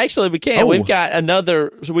 But no, actually, we can't. Oh. We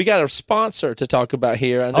got a sponsor to talk about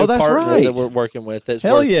here. A new that's partner right. that we're working with.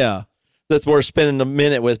 That we're spending a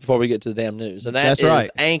minute with before we get to the damn news. And that's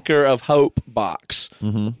right. Anchor of Hope Box.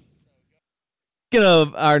 Mm-hmm. Speaking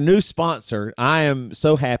of our new sponsor, I am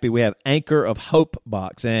so happy we have Anchor of Hope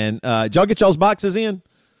Box. And did y'all get y'all's boxes in?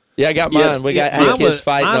 Yeah, I got mine. Yes. We got kids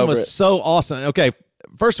fighting over it. Mine was so awesome. Okay,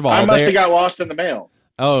 first of all, I must have got lost in the mail.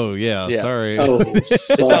 Oh, yeah. Sorry. Oh,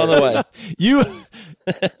 It's on the way.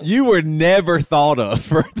 You were never thought of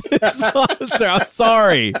for this sponsor. I'm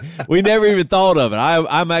sorry. We never even thought of it.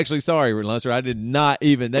 I'm actually sorry, Relentless. That didn't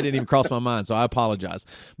even cross my mind, so I apologize.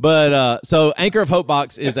 But so Anchor of Hope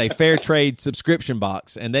Box is a fair trade subscription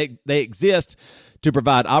box, and they exist to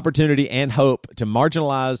provide opportunity and hope to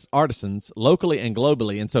marginalized artisans locally and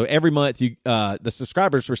globally. And so every month, the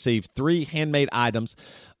subscribers receive 3 handmade items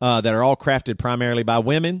that are all crafted primarily by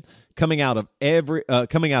women coming out of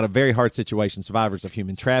very hard situations, survivors of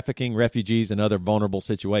human trafficking, refugees, and other vulnerable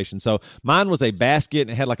situations. So mine was a basket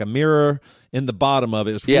and it had like a mirror in the bottom of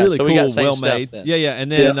it. It was really so cool, we got same well stuff made. then. Yeah.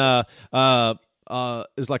 And then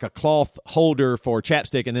it was like a cloth holder for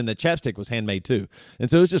chapstick, and then the chapstick was handmade too. And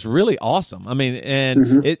so it was just really awesome. I mean,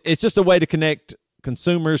 and it's just a way to connect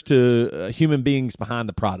consumers to human beings behind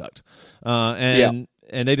the product. And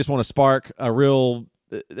they just want to spark a real.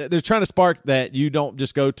 They're trying to spark that you don't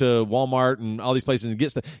just go to Walmart and all these places and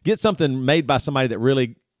get something made by somebody that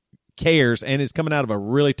really cares and is coming out of a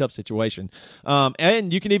really tough situation.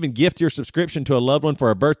 And you can even gift your subscription to a loved one for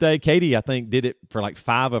a birthday. Katie, I think, did it for like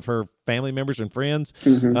 5 of her family members and friends.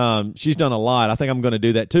 She's done a lot. I think I'm going to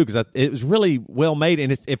do that too because it was really well made,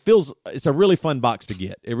 and it's a really fun box to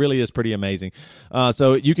get. It really is pretty amazing.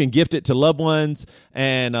 So you can gift it to loved ones,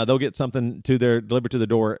 and they'll get something delivered to the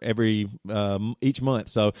door each month.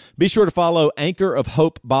 So be sure to follow Anchor of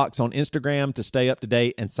Hope Box on Instagram to stay up to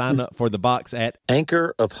date and sign up for the box at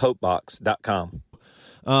anchorofhopebox.com.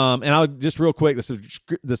 And I'll just real quick,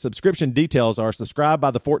 the subscription details are subscribe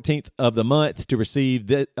by the 14th of the month to receive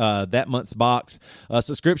that month's box.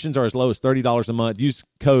 Subscriptions are as low as $30 a month. Use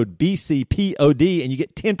code BCPOD and you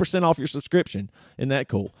get 10% off your subscription. Isn't that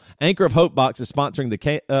cool? Anchor of Hope Box is sponsoring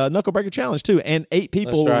the Knuckle Breaker Challenge too, and 8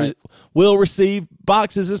 people will receive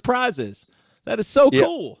boxes as prizes. That is so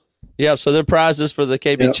cool. Yeah, so they're prizes for the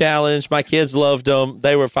KB Challenge. My kids loved them.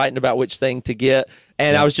 They were fighting about which thing to get.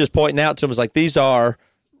 And I was just pointing out to them, I was like, these are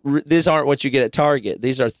these aren't what you get at Target.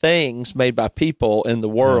 These are things made by people in the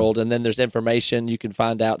world, and then there's information. You can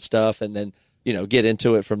find out stuff, and then get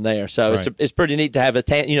into it from there. So it's pretty neat to have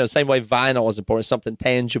same way vinyl is important, something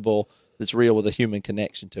tangible that's real with a human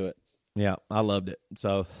connection to it. Yeah, I loved it.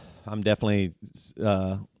 So I'm definitely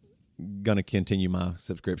going to continue my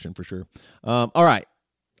subscription for sure. All right,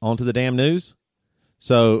 on to the damn news.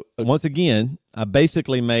 So once again, I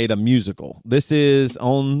basically made a musical. This is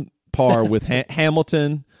on par with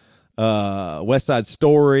Hamilton, West Side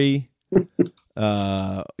Story,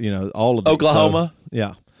 all of these. Oklahoma. So,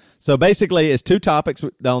 yeah. So basically, it's two topics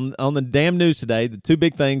on the damn news today. The two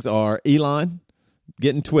big things are Elon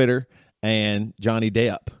getting Twitter and Johnny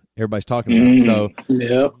Depp. Everybody's talking about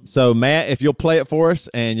it. So Matt, if you'll play it for us,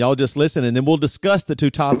 and y'all just listen, and then we'll discuss the two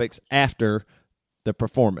topics after the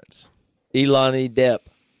performance. Elon Depp.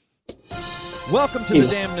 Welcome to the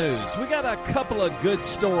damn news. We got a couple of good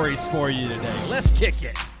stories for you today. Let's kick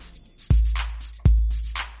it.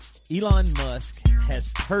 Elon Musk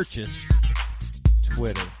has purchased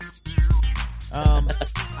Twitter.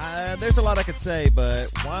 There's a lot I could say, but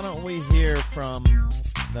why don't we hear from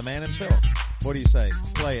the man himself? What do you say?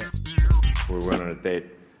 Play it. We went on a date.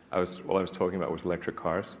 All I was talking about was electric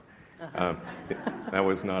cars. That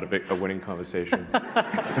was not a winning conversation.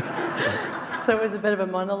 So it was a bit of a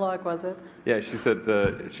monologue, was it? Yeah, she said.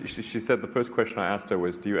 She said the first question I asked her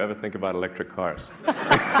was, "Do you ever think about electric cars?" She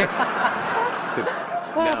said,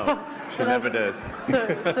 no, she never does. So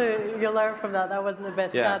you learned from that. That wasn't the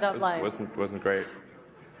best shut-up line. Wasn't great.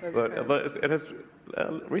 But it has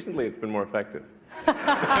recently. It's been more effective. There you go.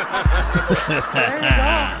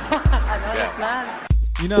 I know this man.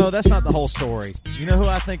 That's not the whole story. You know who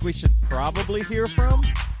I think we should probably hear from?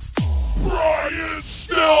 Brian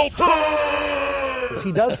Stelter!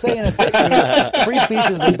 He does say in a statement, free speech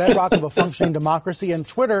is the bedrock of a functioning democracy, and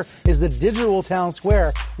Twitter is the digital town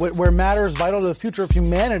square where matters vital to the future of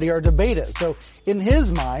humanity are debated. So in his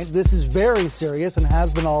mind, this is very serious and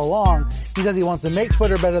has been all along. He says he wants to make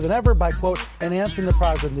Twitter better than ever by, quote, enhancing the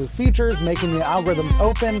product with new features, making the algorithms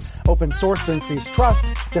open source to increase trust,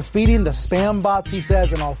 defeating the spam bots, he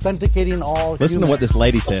says, and authenticating all Listen humans. to what this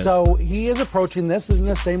lady says. So he is approaching this in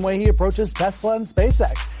the same way he approaches Tesla and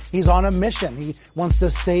SpaceX. He's on a mission. He wants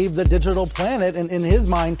to save the digital planet, and in his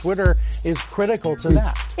mind, Twitter is critical to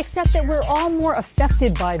that. Except that we're all more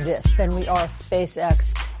affected by this than we are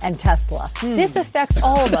SpaceX and Tesla. This affects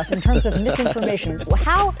all of us in terms of misinformation.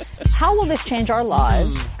 How will this change our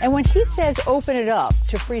lives? And when he says open it up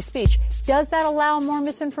to free speech, does that allow more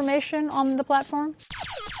misinformation on the platform?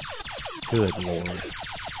 Good Lord.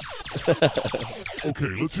 Okay,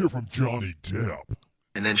 let's hear from Johnny Depp.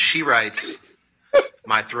 And then she writes,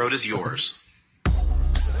 my throat is yours.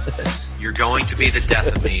 You're going to be the death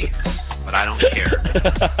of me, but I don't care.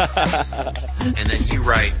 And then you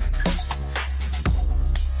write,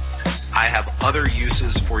 I have other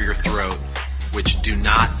uses for your throat which do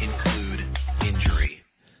not include injury.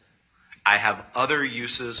 I have other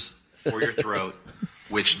uses for your throat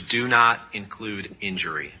which do not include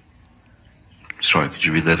injury. Sorry, could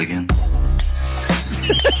you read that again?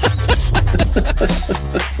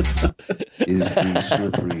 Is the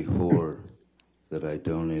slippery whore that I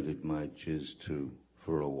donated my jizz to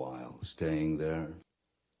for a while staying there?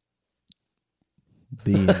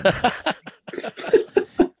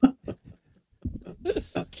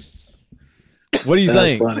 What do you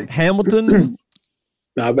think? Funny. Hamilton?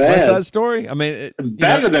 Not West bad. Side Story? I mean,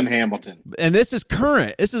 Better than Hamilton. And this is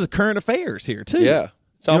current. This is current affairs here, too. Yeah.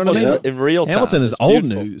 It's You know what almost I mean? in real time. Hamilton is It's old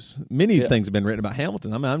beautiful. news. Many things have been written about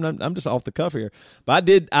Hamilton. I mean, I'm just off the cuff here, but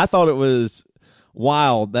I thought it was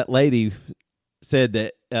wild that lady said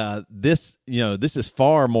that this is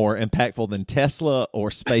far more impactful than Tesla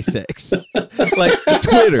or SpaceX, like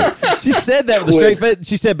Twitter. She said that with a straight face.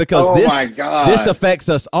 She said because this affects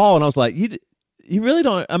us all, and I was like, you really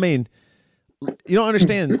don't. I mean, you don't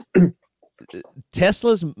understand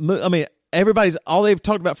Tesla's. I mean. All they've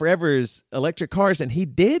talked about forever is electric cars, and he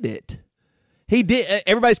did it. He did.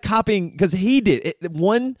 Everybody's copying because he did it.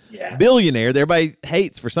 One billionaire that everybody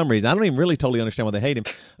hates for some reason. I don't even really totally understand why they hate him.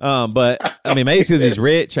 But I mean, maybe it's because he's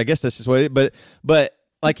rich. I guess that's just what it is. But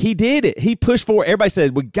like he did it. He pushed forward. Everybody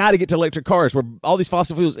said, we got to get to electric cars. We're all these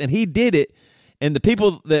fossil fuels. And he did it. And the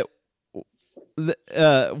people that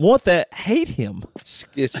want that hate him.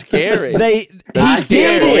 It's scary. He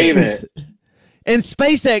did it. And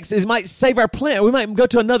SpaceX might save our planet. We might go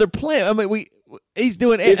to another planet. I mean, he's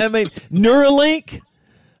doing it. I mean, Neuralink.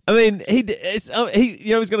 I mean, he's going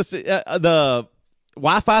to see the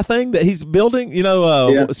Wi-Fi thing that he's building.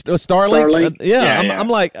 Starlink. Starlink. I'm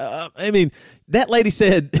like, I mean, that lady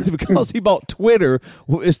said because he bought Twitter.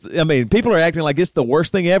 I mean, people are acting like it's the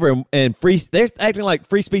worst thing ever, and they're acting like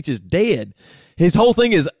free speech is dead. His whole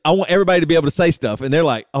thing is, I want everybody to be able to say stuff, and they're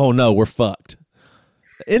like, "Oh no, we're fucked."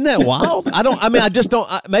 Isn't that wild? I just don't.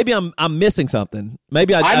 Maybe I'm missing something.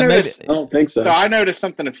 Maybe I don't think so. So I noticed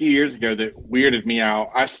something a few years ago that weirded me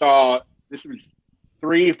out. I saw this was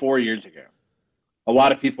 3-4 years ago. A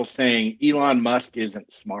lot of people saying Elon Musk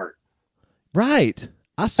isn't smart. Right.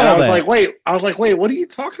 I saw that. I was like, wait, what are you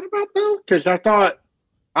talking about though? Because I thought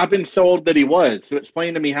I've been sold that he was. So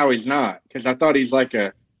explain to me how he's not. Because I thought he's like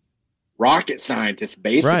a rocket scientist,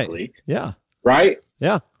 basically. Right. Yeah. Right.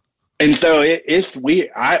 Yeah. And so it's weird.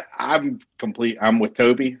 I'm with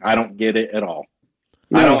Toby. I don't get it at all.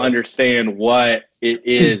 No. I don't understand what it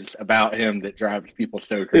is about him that drives people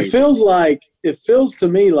so crazy. It feels to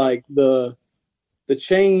me like the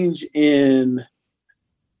change in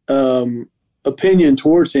opinion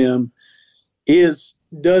towards him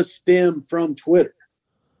does stem from Twitter.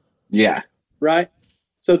 Yeah. Right.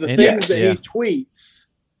 So the things that he tweets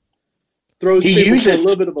throws people into a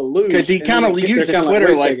little bit of a loop because he kind of uses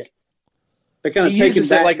Twitter like. They're kind of taking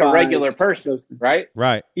that like a regular person, right?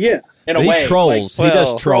 Right. Yeah. In a way, he trolls. He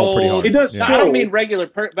does troll pretty hard. He does. I don't mean regular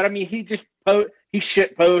person, but I mean he just he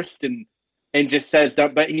shit posts and just says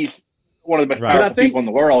that. But he's one of the most powerful people in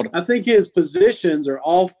the world. I think his positions are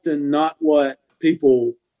often not what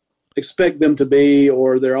people expect them to be,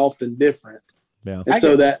 or they're often different. Yeah. And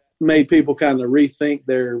so that made people kind of rethink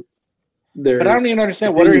their. But I don't even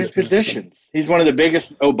understand what are his positions. He's one of the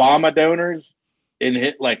biggest Obama donors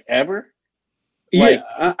in ever. Yeah,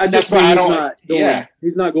 I just mean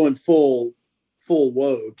he's not going full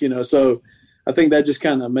woke, so I think that just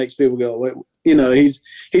kind of makes people go, wait, he's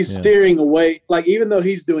steering away. Like, even though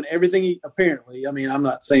he's doing everything apparently, I mean, I'm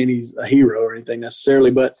not saying he's a hero or anything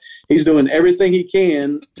necessarily, but he's doing everything he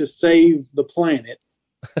can to save the planet.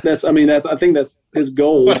 I think that's his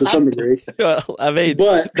goal to some degree. Well, I mean,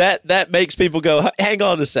 but that makes people go, hang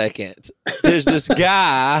on a second. There's this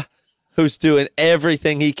guy who's doing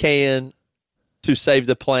everything he can to save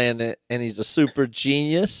the planet, and he's a super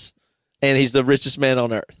genius, and he's the richest man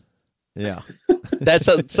on earth. Yeah.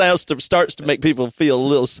 Starts to make people feel a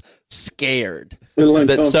little scared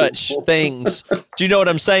that such things. Do you know what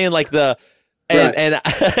I'm saying? Like and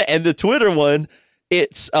the Twitter one,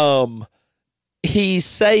 it's he's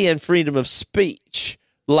saying freedom of speech,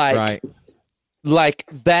 like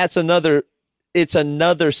that's another. It's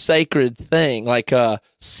another sacred thing, like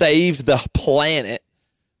save the planet.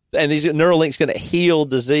 And these Neuralink's going to heal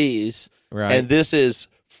disease, right? And this is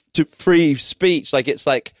to free speech.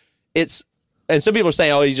 And some people are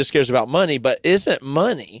saying, "Oh, he just cares about money," but isn't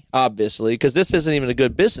money obviously because this isn't even a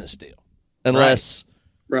good business deal, unless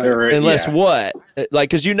what?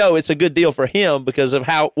 Because it's a good deal for him because of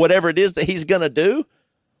whatever it is that he's going to do.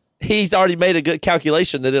 He's already made a good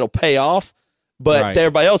calculation that it'll pay off, but to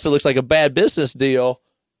everybody else, it looks like a bad business deal,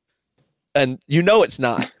 and it's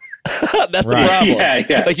not. That's the problem.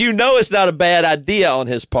 Yeah. Like, it's not a bad idea on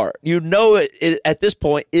his part. It at this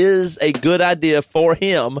point is a good idea for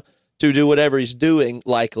him to do whatever he's doing,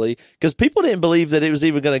 likely, because people didn't believe that it was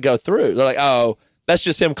even going to go through. They're like, oh, that's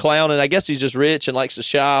just him clowning. I guess he's just rich and likes to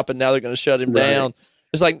shop, and now they're going to shut him down.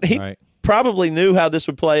 It's like he probably knew how this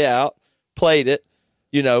would play out, played it,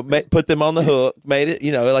 put them on the hook, made it,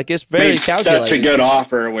 it's very calculated. Such a good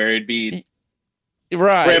offer where it'd be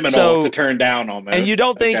criminal to turn down almost. And you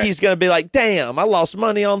don't think he's going to be like, damn, I lost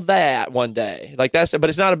money on that one day. But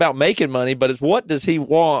it's not about making money, but it's what does he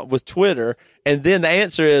want with Twitter? And then the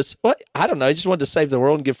answer is, I don't know. He just wanted to save the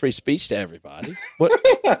world and give free speech to everybody.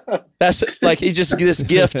 That's like, he just this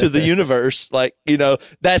gift to the universe.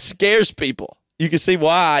 That scares people. You can see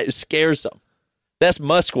why it scares them. That's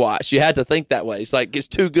Musquash. You had to think that way. It's like, it's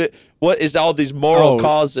too good. What is all these moral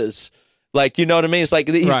causes? Like, you know what I mean? It's like,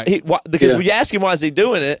 because when you ask him why is he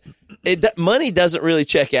doing it, money doesn't really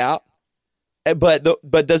check out. But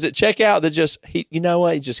does it check out that just, he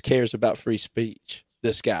just cares about free speech,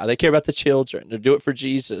 this guy. They care about the children. They do it for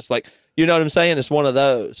Jesus. Like, you know what I'm saying? It's one of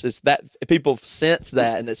those. It's that people sense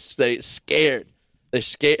that, and they're scared. They're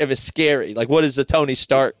scared. If it's scary. Like, what is the Tony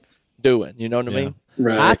Stark doing? You know what I mean?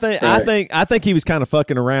 Right. I think he was kind of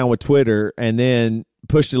fucking around with Twitter and then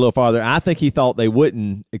pushed it a little farther. I think he thought they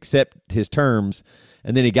wouldn't accept his terms,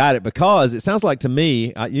 and then he got it because it sounds like to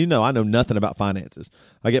me, I know nothing about finances.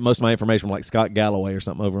 I get most of my information from like Scott Galloway or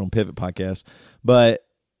something over on Pivot Podcast, but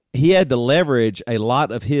he had to leverage a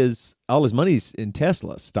lot of all his money's in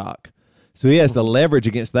Tesla stock, so he has to leverage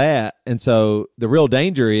against that. And so the real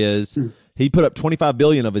danger is he put up $25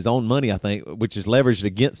 billion of his own money, I think, which is leveraged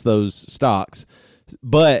against those stocks,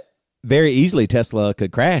 but very easily Tesla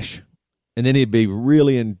could crash. and then he'd be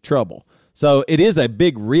really in trouble. So it is a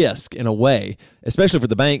big risk in a way, especially for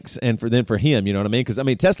the banks and for him. You know what I mean?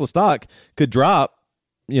 Because Tesla stock could drop.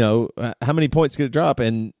 How many points could it drop?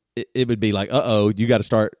 And it would be like, you got to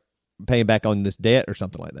start paying back on this debt or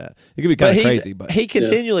something like that. It could be kind of crazy, but he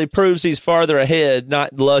continually proves he's farther ahead,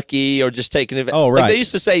 not lucky or just taking advantage. Oh, right. Like they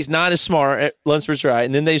used to say he's not as smart. Lunsford's right,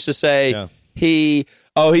 and then they used to say he's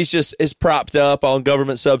just is propped up on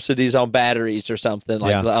government subsidies on batteries or something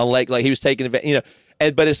like he was taking advantage.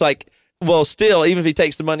 But it's like, well, still, even if he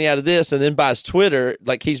takes the money out of this and then buys Twitter,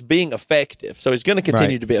 like he's being effective. So he's going to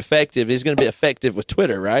continue to be effective. He's going to be effective with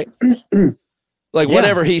Twitter, right?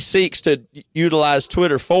 Whatever he seeks to utilize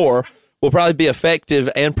Twitter for will probably be effective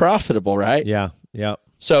and profitable, right? Yeah, yeah.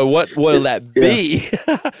 So what will that be?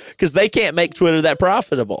 Because they can't make Twitter that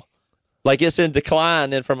profitable. Like it's in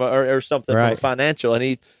decline and or something from a financial. And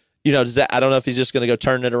he, does that? I don't know if he's just going to go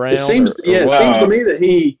turn it around. It seems to me that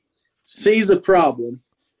he sees a problem.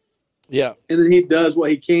 Yeah, and then he does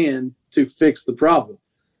what he can to fix the problem.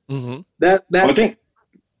 Mm-hmm.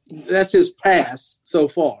 That's his past so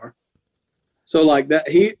far. So like that,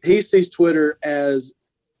 he sees Twitter as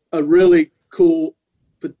a really cool,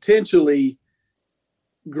 potentially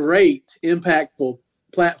great, impactful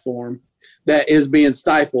platform that is being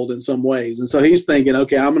stifled in some ways. And so he's thinking,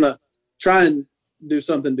 okay, I'm going to try and do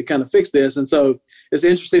something to kind of fix this. And so it's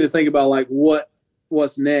interesting to think about like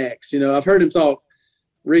what's next. I've heard him talk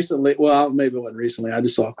recently. Well, maybe it wasn't recently. I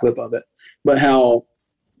just saw a clip of it, but how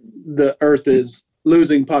the earth is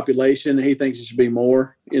losing population. And he thinks it should be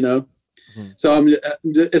more, Mm-hmm. So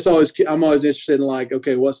I'm always interested in like,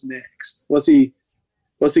 okay, what's next? What's he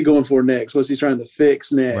going for next? What's he trying to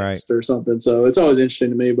fix next or something? So it's always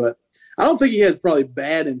interesting to me, but I don't think he has probably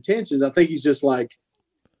bad intentions. I think he's just like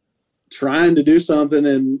trying to do something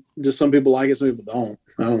and just some people like it, some people don't.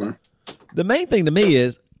 I don't know. The main thing to me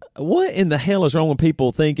is what in the hell is wrong with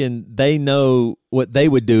people thinking they know what they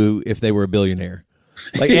would do if they were a billionaire?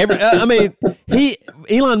 Like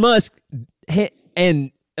Elon Musk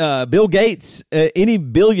and Bill Gates, any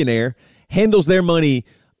billionaire handles their money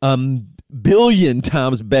billion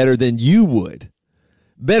times better than you would,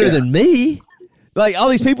 better than me. Like all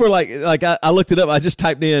these people are like I looked it up. I just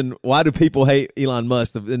typed in, why do people hate Elon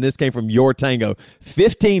Musk? And this came from Your Tango.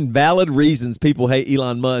 15 valid reasons people hate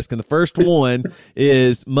Elon Musk. And the first one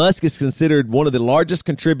is Musk is considered one of the largest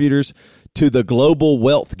contributors to the global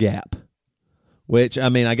wealth gap, which,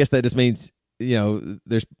 I guess that just means,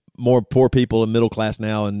 there's more poor people in middle class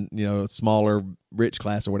now and, smaller rich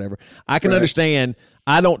class or whatever. I can understand.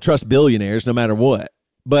 I don't trust billionaires no matter what.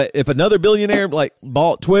 But if another billionaire like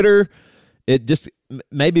bought Twitter, it just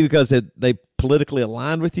maybe because they politically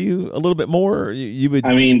aligned with you a little bit more. You would.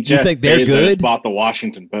 You think they're Bezos good? Bought the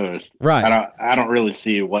Washington Post, right? I don't really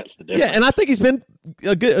see what's the difference. Yeah, and I think he's been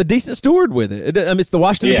a decent steward with it. It's the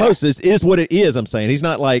Washington Post is what it is. I'm saying he's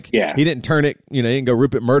not like he didn't turn it. He didn't go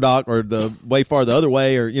Rupert Murdoch or the way far the other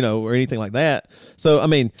way or or anything like that. So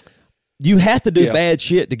you have to do bad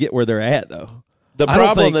shit to get where they're at, though. The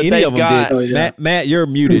problem that they've got, Matt, you're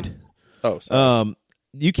muted. Oh, sorry.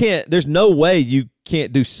 You can't. There's no way you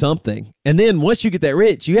can't do something. And then once you get that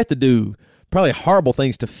rich, you have to do probably horrible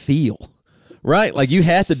things to feel, right? Like you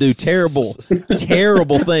have to do terrible,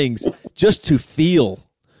 terrible things just to feel.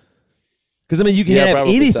 Because you can have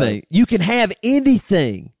anything. So. You can have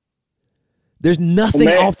anything. There's nothing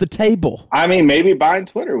off the table. Maybe buying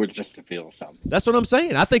Twitter was just to feel something. That's what I'm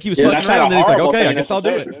saying. I think he was fucking around and then he's like, okay, I guess I'll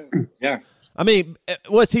do it. Yeah.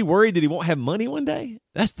 Was he worried that he won't have money one day?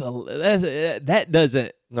 That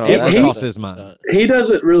doesn't cross his mind. He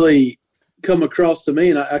doesn't really come across to me,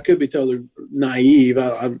 and I could be totally naive.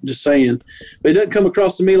 I'm just saying, but it doesn't come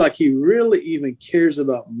across to me like he really even cares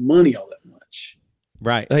about money all that much.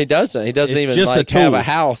 Right? He doesn't. He doesn't even just have a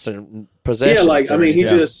house and possessions. Yeah, he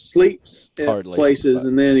just sleeps at places,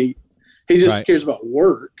 and then he just cares about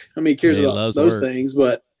work. He cares about those things,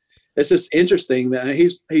 but. It's just interesting that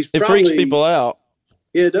he's probably, it freaks people out.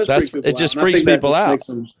 Yeah, it does. It just freaks people out.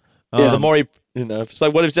 The more it's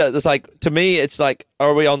like, what is that? It's like, to me, it's like,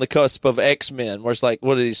 are we on the cusp of X-Men, where it's like,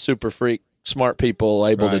 what are these super freak smart people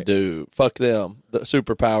able to do? Fuck them, the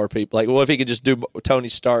superpower people. Like, well, if he could just do Tony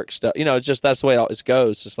Stark stuff, it's just that's the way it always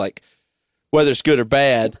goes. It's like, whether it's good or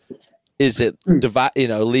bad, is it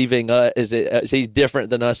leaving? Is he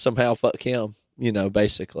different than us somehow? Fuck him.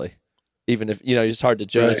 Basically. Even if it's hard to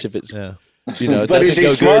judge if it's it doesn't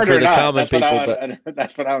go good for the common people.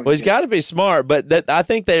 That's what I was. Well, he's got to be smart, but I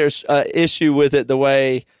think there's an issue with it. The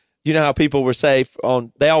way how people were they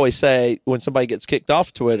always say when somebody gets kicked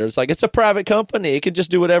off Twitter, it's like it's a private company; it can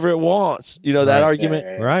just do whatever it wants. That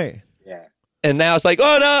argument, right? Yeah. And now it's like,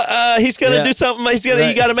 oh no, he's gonna do something.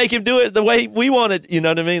 You got to make him do it the way we want it. You know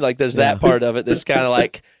what I mean? Like there's that part of it that's kind of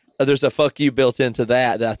like there's a fuck you built into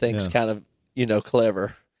that I think is kind of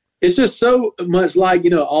clever. It's just so much like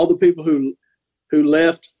all the people who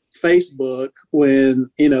left Facebook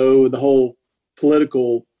when the whole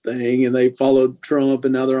political thing, and they followed Trump,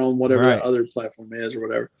 and now they're on whatever that other platform is or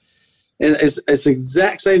whatever. And it's the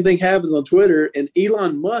exact same thing happens on Twitter. And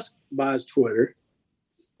Elon Musk buys Twitter.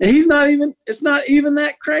 And it's not even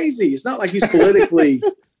that crazy. It's not like he's politically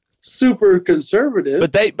super conservative.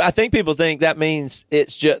 But I think people think that means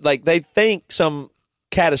it's just like they think some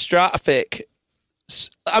catastrophic.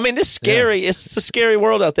 I mean, it's scary. Yeah. It's a scary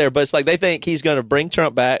world out there, but it's like they think he's going to bring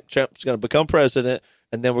Trump back. Trump's going to become president,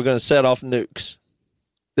 and then we're going to set off nukes.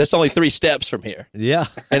 That's only 3 steps from here. Yeah.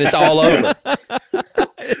 And it's all over.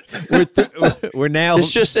 We're now.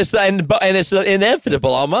 It's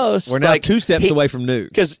inevitable almost. We're now 2 steps away from nukes.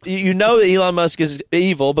 Because that Elon Musk is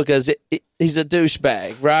evil because he's a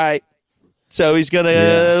douchebag, right? So he's going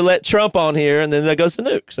to let Trump on here, and then there goes the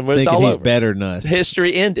nukes, and it's all he's over. Better than us.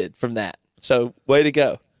 History ended from that. So way to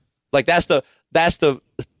go. Like that's the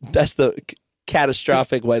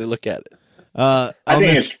catastrophic way to look at it. I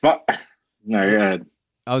think it's fun. No, go ahead.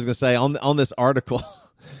 I was going to say on this article,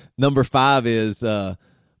 number 5 is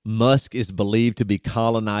Musk is believed to be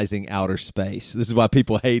colonizing outer space. This is why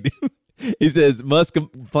people hate him. He says Musk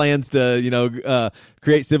plans to,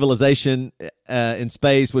 create civilization in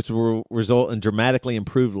space, which will result in dramatically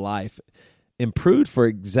improved life. Improved for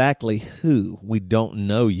exactly who? We don't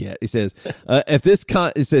know yet. He says,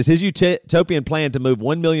 it says his utopian plan to move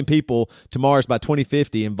 1 million people to Mars by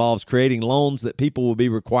 2050 involves creating loans that people will be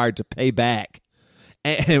required to pay back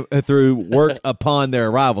through work upon their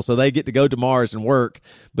arrival. So they get to go to Mars and work,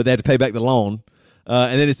 but they have to pay back the loan.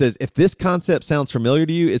 And then it says, if this concept sounds familiar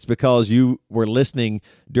to you, it's because you were listening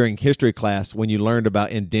during history class when you learned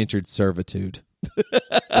about indentured servitude.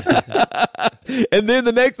 And then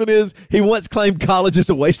the next one is he once claimed college is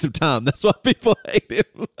a waste of time. That's why people hate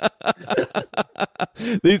him.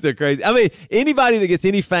 These are crazy. I mean, anybody that gets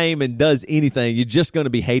any fame and does anything, you're just going to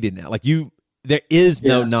be hated now. Like there is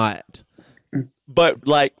no not. But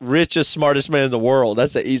like richest, smartest man in the world,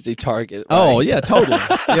 that's an easy target. Right? Oh yeah, totally.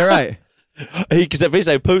 You're right. Because if we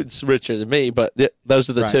say Putin's richer than me, but those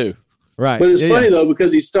are the two. Right. But it's funny though,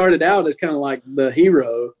 because he started out as kind of like the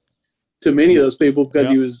hero to many of those people because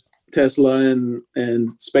he was Tesla and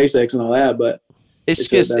SpaceX and all that. But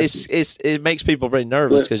it makes people very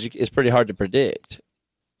nervous because it's pretty hard to predict.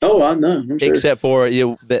 Oh, I know. I'm sure. Except for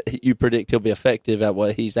that you predict he'll be effective at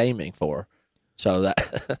what he's aiming for. So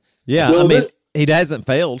that he hasn't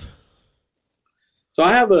failed. So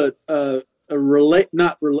I have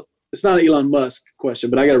it's not an Elon Musk question,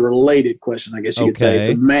 but I got a related question, I guess you could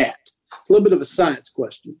say, from Matt. It's a little bit of a science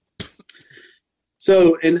question.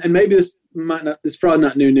 So, and maybe this it's probably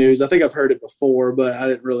not new news. I think I've heard it before, but I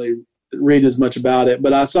didn't really read as much about it.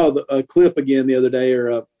 But I saw a clip again the other day, or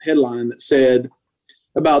a headline that said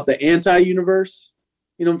about the anti-universe.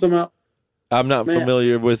 You know what I'm talking about? I'm not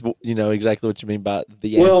familiar with exactly what you mean by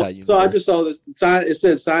the anti-universe. So I just saw this. It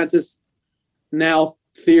said scientists now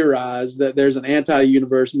theorize that there's an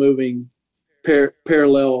anti-universe moving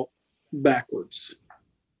parallel backwards.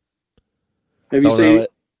 Have you seen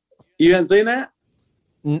it? You haven't seen that?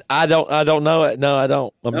 I don't know it. No, I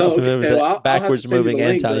don't. I'm not familiar with that. Backwards moving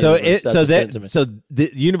anti-universe. So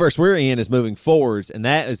the universe we're in is moving forwards, and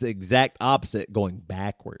that is the exact opposite, going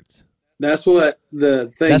backwards. That's what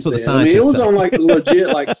the thing. That's what the scientists. I mean, it was say. on like legit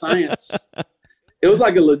like science. It was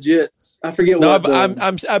like a legit. I forget what.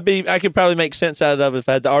 I could probably make sense out of it if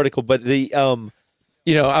I had the article, but I'm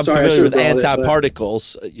familiar with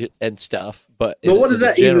anti-particles and stuff. But what does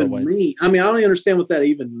that even mean? I mean, I don't understand what that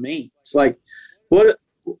even means. Like, what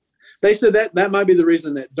they said that might be the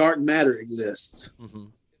reason that dark matter exists. Mm-hmm.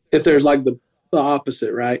 If there's like the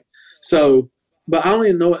opposite, right? So, but I don't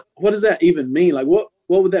even know what does that even mean? Like, what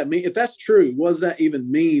would that mean? If that's true, what does that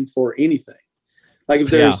even mean for anything? Like if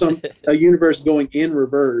there's a universe going in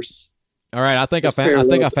reverse. All right, I think I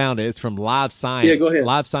found it. It's from Live Science. Yeah, go ahead.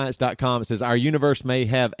 LiveScience.com. It says our universe may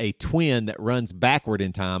have a twin that runs backward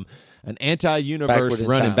in time. An anti-universe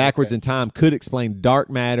running backwards in time could explain dark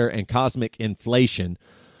matter and cosmic inflation.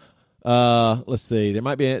 Let's see. There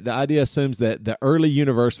might be the idea assumes that the early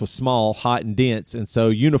universe was small, hot, and dense, and so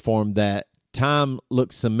uniform that time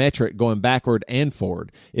looks symmetric going backward and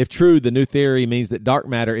forward. If true, the new theory means that dark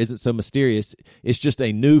matter isn't so mysterious. It's just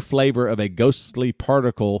a new flavor of a ghostly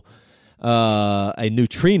particle, a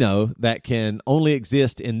neutrino that can only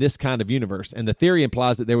exist in this kind of universe. And the theory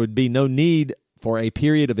implies that there would be no need for a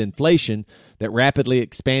period of inflation that rapidly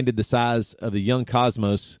expanded the size of the young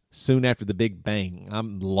cosmos soon after the Big Bang.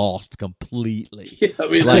 I'm lost completely. Yeah, I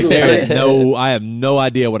mean, like I have no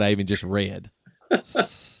idea what I even just read.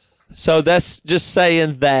 So that's just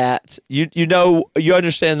saying that you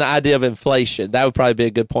understand the idea of inflation. That would probably be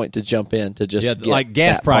a good point to jump in to just like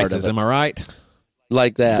gas prices. Am I right?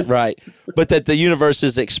 Like that, right? But that the universe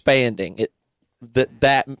is expanding.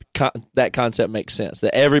 That concept makes sense.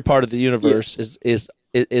 That every part of the universe is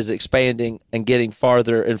expanding and getting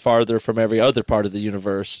farther and farther from every other part of the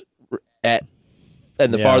universe. And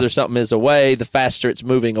the farther something is away, the faster it's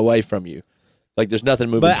moving away from you. Like there's nothing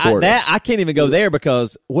moving toward us. I can't even go there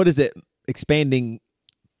because what is it expanding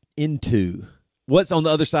into? What's on the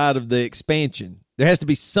other side of the expansion? There has to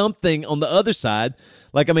be something on the other side.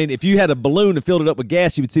 Like, I mean, if you had a balloon and filled it up with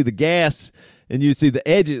gas, you would see the gas and you'd see the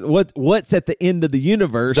edges. What's at the end of the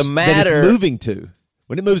universe that it's moving to?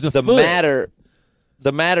 When it moves a foot.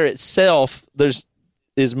 The matter itself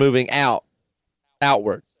is moving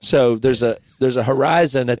outward. So there's a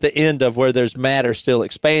horizon at the end of where there's matter still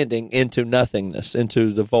expanding into nothingness,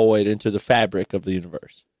 into the void, into the fabric of the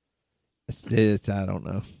universe. I don't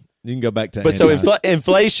know. You can go back to. But so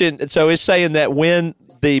inflation. So it's saying that when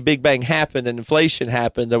the Big Bang happened and inflation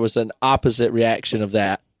happened, there was an opposite reaction of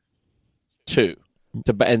that too,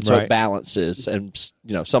 and so it balances, and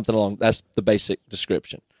something along. That's the basic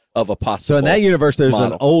description of a possible. So in that universe, there's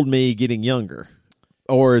model. an old me getting younger,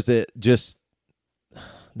 or is it just?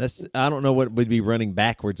 I don't know what would be running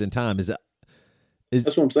backwards in time.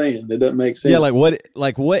 That's what I'm saying. That doesn't make sense. Yeah,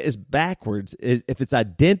 what is backwards? If it's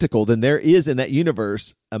identical, then there is in that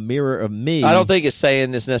universe a mirror of me. I don't think it's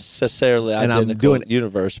saying it's necessarily identical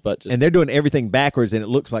universe, but and they're doing everything backwards, and it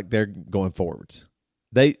looks like they're going forwards.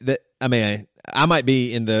 I might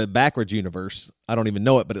be in the backwards universe. I don't even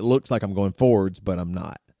know it, but it looks like I'm going forwards, but I'm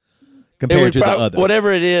not. Compared to the other,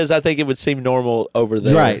 whatever it is, I think it would seem normal over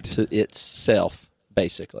there to itself.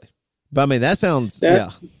 Basically, but I mean that sounds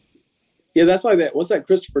yeah, that's like that. What's that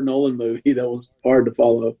Christopher Nolan movie that was hard to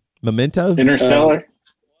follow? Memento, Interstellar.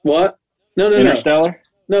 What? No, Interstellar.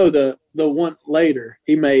 No, the one later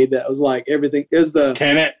he made that was like everything is the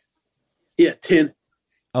Tenet. Yeah, Tenet.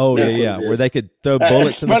 Oh yeah, where they could throw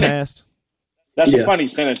bullets in the past. That's a funny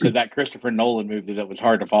sentence of that Christopher Nolan movie that was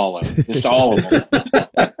hard to follow. Just all of them.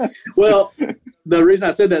 Well, the reason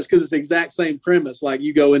I said that is because it's the exact same premise. Like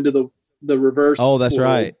you go into the reverse. Oh, that's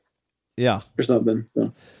right. Yeah. Or something.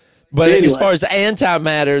 So. But anyway, as far as the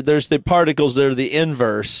antimatter, there's the particles that are the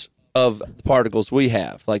inverse of the particles we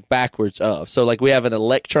have, like backwards of. So like we have an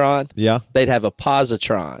electron. Yeah. They'd have a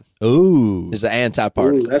positron. Ooh. Is the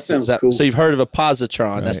antiparticle. Ooh, that sounds cool. So you've heard of a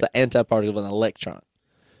positron. Right. That's the antiparticle of an electron.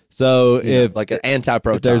 So like an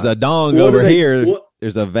antiproton. If there's a dong over here,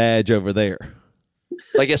 there's a vag over there.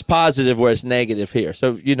 Like it's positive where it's negative here.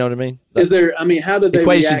 So you know what I mean? Is there? I mean, how do they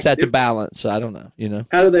equations have to balance? So I don't know.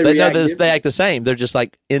 How do they react? They act the same. They're just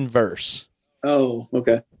like inverse. Oh,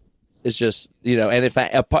 okay. It's just and if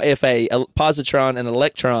a positron and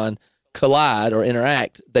electron collide or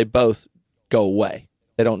interact, they both go away.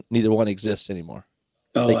 Neither one exists anymore.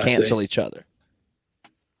 Oh, they cancel each other.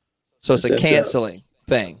 So it's a canceling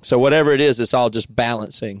thing. So whatever it is, it's all just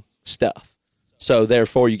balancing stuff. So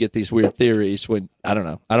therefore, you get these weird theories. When I don't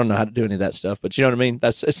know how to do any of that stuff, but you know what I mean.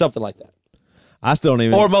 It's something like that. I still don't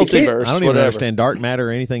even or multiverse. I don't even understand dark matter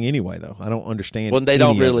or anything anyway. Though I don't understand. Well, they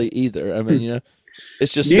don't really either. I mean,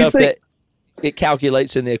 it's just stuff that it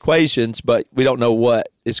calculates in the equations, but we don't know what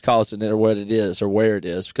is causing it or what it is or where it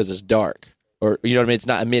is because it's dark or you know what I mean. It's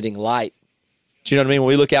not emitting light. Do you know what I mean? When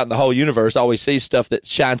we look out in the whole universe, all we see is stuff that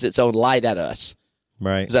shines its own light at us.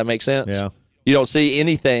 Right? Does that make sense? Yeah. You don't see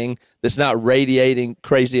anything that's not radiating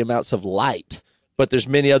crazy amounts of light, but there's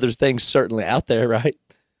many other things certainly out there, right?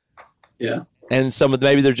 Yeah. And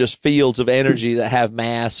maybe they're just fields of energy that have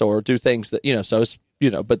mass or do things that, so it's,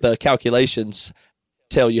 but the calculations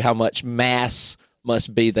tell you how much mass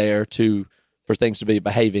must be there for things to be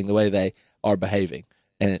behaving the way they are behaving.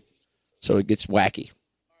 And so it gets wacky.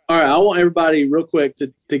 All right, I want everybody real quick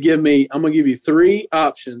to give me, I'm going to give you 3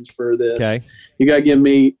 options for this. Okay. You got to give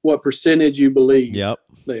me what percentage you believe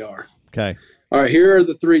they are. Okay. All right, here are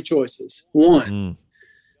the 3 choices. 1,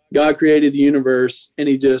 God created the universe and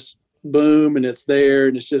he just, boom, and it's there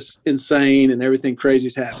and it's just insane and everything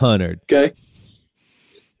crazy's happening. 100. Okay.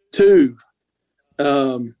 2,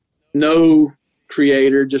 no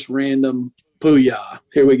creator, just random pooyah.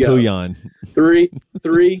 Here we go. Pooyan.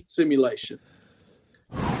 3, simulation.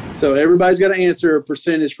 So everybody's got to answer a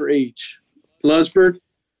percentage for each. Lunsford,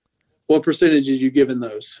 what percentage did you given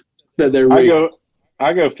those that they're real?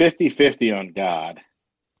 I go 50-50 on God.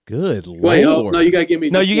 Good Lord. Wait, no, you got to give me.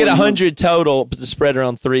 No, you get 100 total, but spread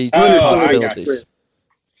around 3 possibilities.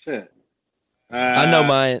 Shit. I know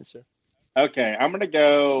my answer. Okay, I'm gonna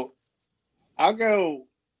go. I'll go.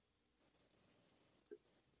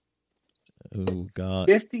 Oh God!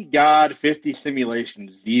 50 God, 50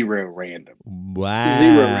 simulation, 0 random. Wow!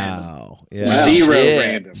 0 random. Yeah. Wow. 0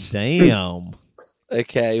 random. Damn.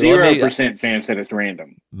 Okay. 0% chance that it's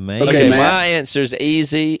random. Man. Okay, my answer is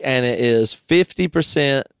easy, and it is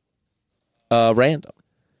 50% random.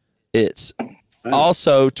 It's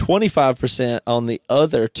also 25% on the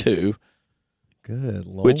other two. Good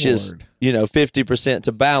Lord. Which is, 50%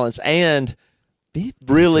 to balance. And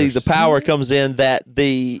really the power comes in that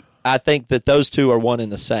I think that those two are one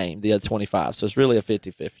and the same, the other 25. So it's really a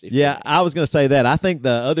 50-50. Yeah, I was going to say that. I think the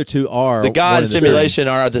other two are. The God and simulation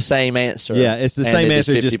are the same answer. Yeah, it's the same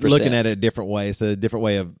answer, just looking at it a different way. It's a different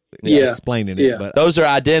way of explaining it. But those are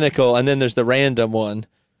identical, and then there's the random one,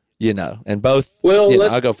 and both. Well,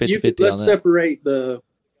 I'll go 50-50 on that. Let's separate the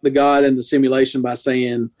God and the simulation by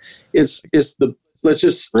saying it's the, let's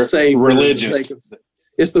just say religious.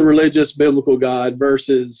 It's the religious biblical God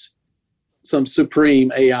versus some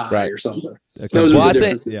supreme AI or something. Okay. Those are the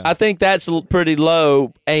differences. I think that's pretty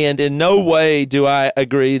low, and in no way do I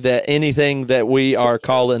agree that anything that we are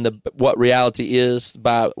calling what reality is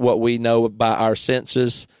by what we know by our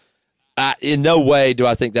senses. In no way do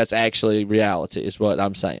I think that's actually reality. Is what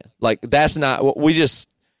I'm saying. Like that's not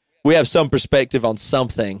we have some perspective on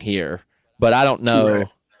something here, but I don't know. Right.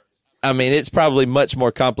 I mean, it's probably much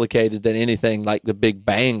more complicated than anything like the Big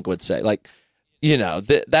Bang would say. Like.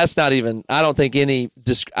 That's not even. I don't think any.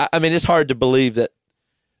 I mean, it's hard to believe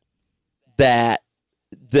that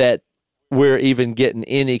we're even getting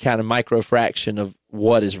any kind of microfraction of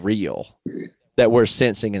what is real that we're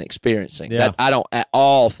sensing and experiencing. Yeah. That I don't at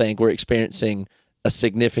all think we're experiencing a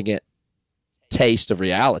significant taste of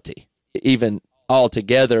reality. Even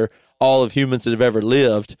altogether, all of humans that have ever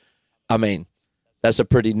lived. I mean, that's a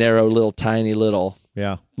pretty narrow, little, tiny, little.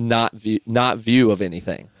 Not view of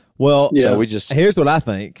anything. Well, so here's what I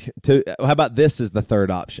think. How about this is the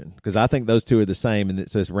third option? Because I think those two are the same, and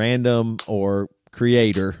so it's random or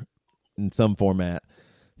creator in some format.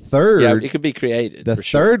 Third, it could be created. The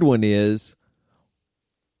third one is,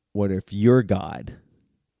 what if you're God?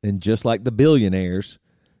 And just like the billionaires,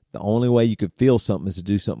 the only way you could feel something is to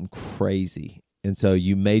do something crazy. And so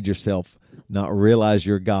you made yourself not realize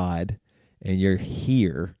you're God, and you're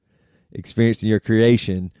here experiencing your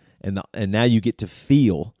creation, and now you get to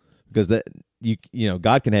feel. Because that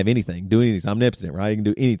God can have anything, do anything. He's omnipotent, right? He can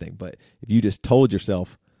do anything. But if you just told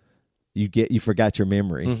yourself, you forgot your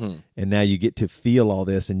memory, and now you get to feel all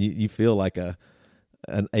this, and you feel like an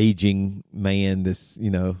aging man. This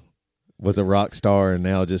was a rock star, and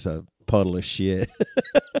now just a puddle of shit.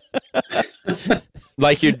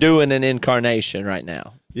 Like you're doing an incarnation right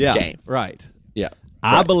now. Yeah, game. Right. Yeah,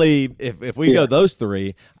 I believe if we go those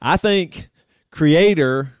three, I think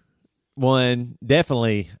creator. One,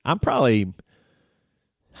 definitely, I probably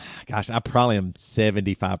am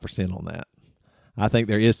 75% on that. I think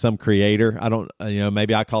there is some creator. I don't,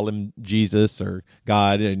 maybe I call him Jesus or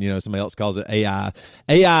God, and, somebody else calls it AI.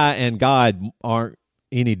 AI and God aren't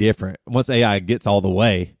any different. Once AI gets all the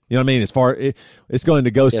way, you know what I mean? As far, it's going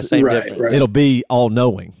to go, right. It'll be all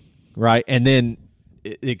knowing, right? And then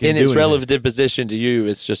it can in its relative position to you,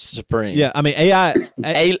 it's just supreme. Yeah, I mean, AI,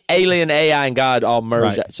 alien AI and God all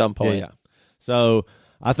merge at some point. Yeah. So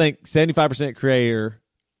I think 75% creator,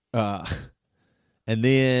 and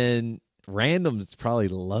then random is probably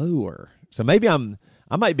lower. So maybe I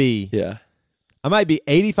might be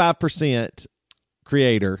 85%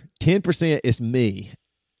 creator, 10% is me,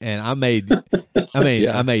 and I made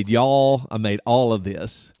y'all, I made all of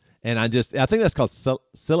this. And I think that's called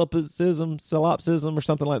solipsism or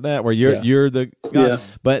something like that, where you're the God. Yeah.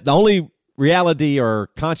 But the only reality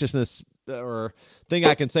or consciousness or thing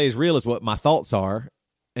I can say is real is what my thoughts are.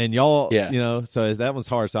 And y'all, so that one's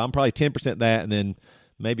hard. So I'm probably 10% that, and then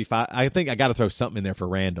maybe 5. I think I got to throw something in there for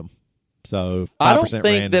random. So 5% I don't think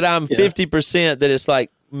random. that I'm 50% that it's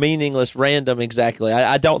like meaningless random exactly.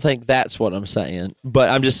 I don't think that's what I'm saying. But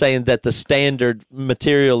I'm just saying that the standard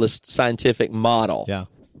materialist scientific model. Yeah.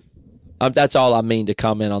 That's all I mean to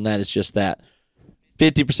comment on that. It's just that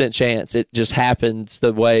 50% chance it just happens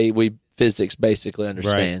the way physics basically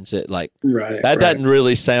understands it. Like that doesn't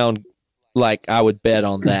really sound like I would bet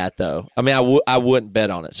on that though. I mean, I wouldn't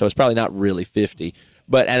bet on it. So it's probably not really 50.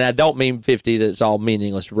 And I don't mean 50 that it's all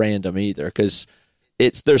meaningless random either, because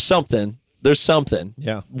there's something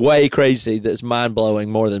way crazy that's mind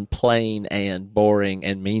blowing more than plain and boring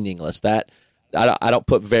and meaningless. That I don't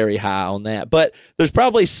put very high on that, but there's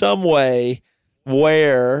probably some way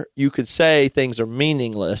where you could say things are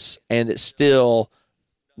meaningless and it's still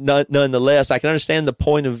nonetheless, I can understand the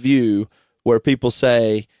point of view where people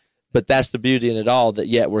say, but that's the beauty in it all, that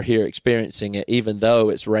yet we're here experiencing it, even though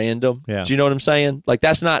it's random. Yeah. Do you know what I'm saying? Like,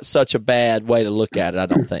 that's not such a bad way to look at it, I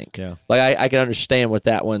don't think. Yeah. Like, I can understand what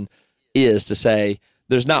that one is, to say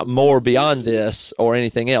there's not more beyond this or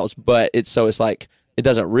anything else, but it's like, it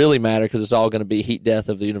doesn't really matter because it's all going to be heat death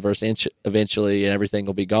of the universe eventually, and everything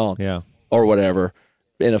will be gone. Yeah. Or whatever.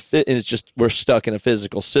 And it's just, we're stuck in a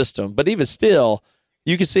physical system. But even still,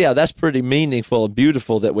 you can see how that's pretty meaningful and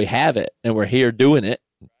beautiful that we have it and we're here doing it,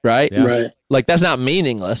 right? Yeah. Right. Like, that's not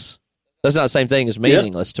meaningless. That's not the same thing as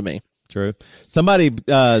meaningless to me. True. Somebody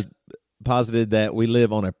posited that we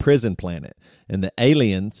live on a prison planet, and the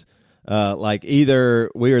aliens, like, either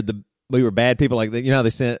we were bad people, like, you know how they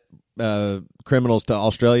sent criminals to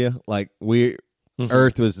Australia, like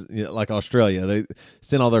Earth was, you know, like Australia. They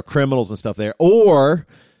sent all their criminals and stuff there, or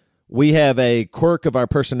we have a quirk of our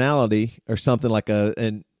personality or something, like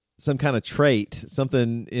some kind of trait,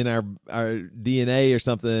 something in our DNA or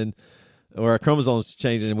something, or our chromosomes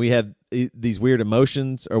changing, and we have these weird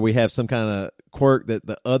emotions, or we have some kind of quirk that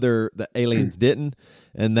the aliens didn't,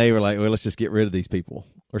 and they were like, well, let's just get rid of these people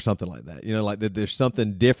or something like that. You know, like that there's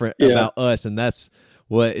something different about us, and that's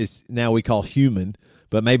what is now we call human.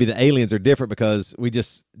 But maybe the aliens are different because we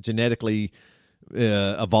just genetically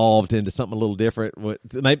evolved into something a little different.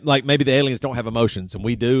 Like maybe the aliens don't have emotions and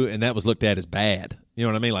we do, and that was looked at as bad. You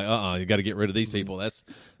know what I mean? Like, you got to get rid of these people. That's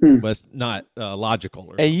not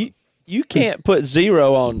logical. And you can't put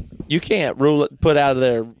zero on. You can't put out of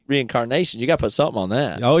their reincarnation. You got to put something on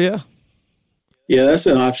that. Oh yeah. Yeah, that's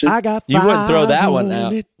an option. You wouldn't throw that one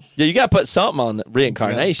out. Yeah, you got to put something on the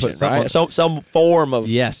reincarnation, right? Some form of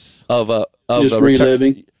just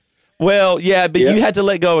reliving. Well, yeah, but you had to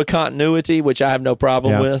let go of continuity, which I have no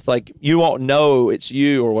problem with. Like, you won't know it's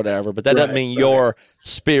you or whatever, but that doesn't mean your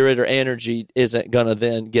spirit or energy isn't going to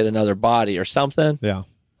then get another body or something. Yeah.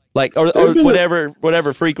 Like, or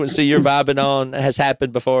whatever frequency you're vibing on has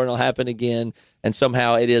happened before and it'll happen again, and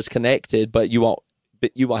somehow it is connected, but you won't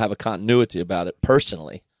have a continuity about it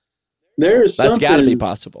personally. That's got to be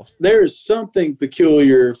possible. There is something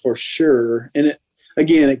peculiar for sure, and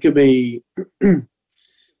it could be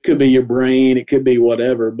your brain, it could be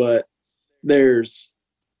whatever, but there's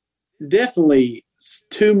definitely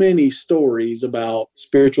too many stories about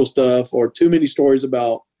spiritual stuff, or too many stories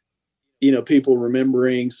about, you know, people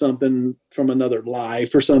remembering something from another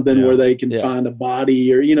life or something where they can find a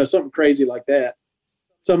body, or, you know, something crazy like that.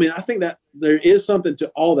 So, I mean, I think that there is something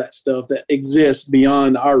to all that stuff that exists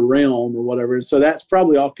beyond our realm or whatever. So that's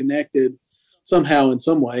probably all connected somehow in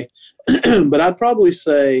some way. But I'd probably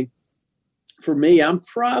say, for me, I'm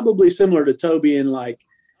probably similar to Toby in, like,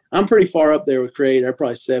 I'm pretty far up there with Creator. I'm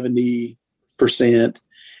probably 70%. And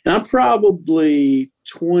I'm probably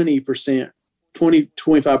 20%,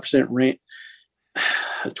 25%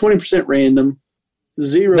 20% random.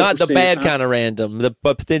 0%. Not the bad kind of random,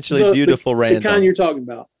 but potentially beautiful random. The kind you're talking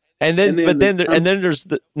about. And then there's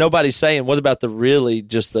nobody's saying, what about the really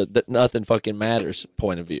just the nothing fucking matters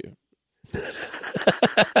point of view?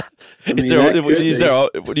 Would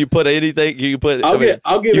you put anything? You put. I'll give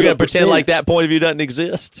you're it gonna pretend like that point of view doesn't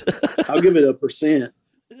exist. I'll give it 1%.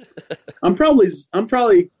 I'm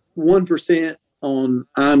probably 1% on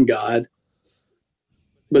I'm God,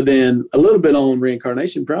 but then a little bit on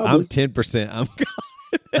reincarnation. Probably I'm 10%. I'm God.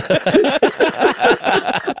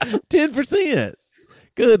 10%.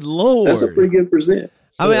 Good Lord, that's a pretty good percent.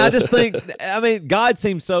 I mean, I just think, God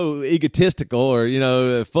seems so egotistical, or, you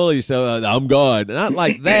know, fully so, I'm God. Not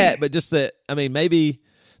like that, but just that, I mean, maybe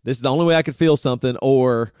this is the only way I could feel something,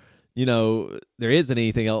 or, you know, there isn't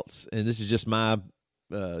anything else, and this is just my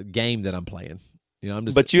game that I'm playing. You know,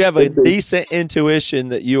 But you have a decent intuition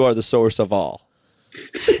that you are the source of all.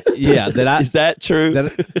 Yeah, is that true?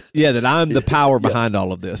 That I'm the power behind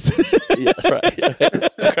all of this. Yeah, right.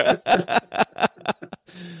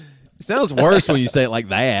 It sounds worse when you say it like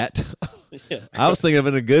that. Yeah. I was thinking of it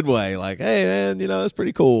in a good way, like, hey man, you know, that's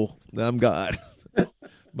pretty cool that I'm God.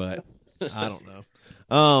 But I don't know.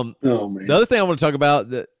 Oh man. The other thing I want to talk about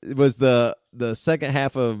was the second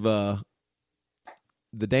half of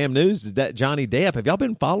the damn news is that Johnny Depp. Have y'all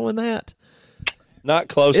been following that? Not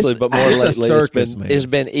closely, but more lately. It's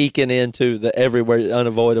been eking into the everywhere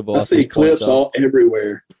unavoidable. I see clips all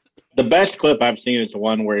everywhere. The best clip I've seen is the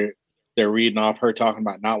one where they're reading off her talking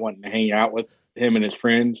about not wanting to hang out with him and his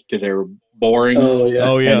friends because they were boring.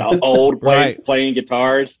 Oh yeah, and old, playing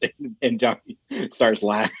guitars, and Johnny starts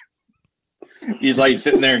laughing. He's like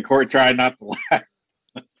sitting there in court trying not to laugh.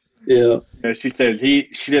 Yeah. You know, she says she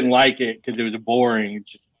didn't like it because it was boring.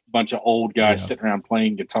 Just bunch of old guys sitting around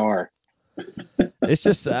playing guitar. It's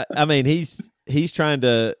just, I mean, he's trying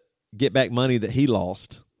to get back money that he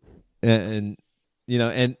lost, and you know,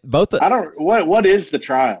 and both. What is the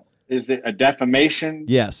trial? Is it a defamation?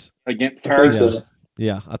 Yes, against her.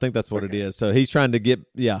 Yeah, I think that's what it is. So he's trying to get.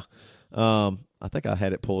 Yeah, I think I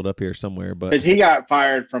had it pulled up here somewhere, but because he got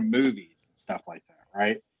fired from movies and stuff like that,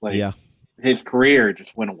 right? Like, his career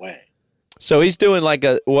just went away. So he's doing like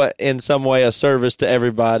in some way a service to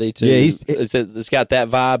everybody. It's got that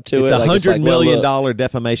vibe to it. It's $100 million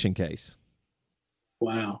defamation case.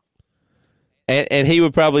 Wow. And he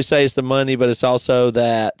would probably say it's the money, but it's also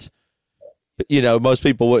that, you know, most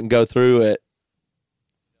people wouldn't go through it,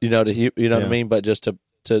 you know, what I mean? But just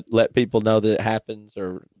to let people know that it happens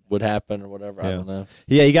or would happen or whatever. I don't know.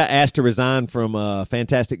 Yeah, he got asked to resign from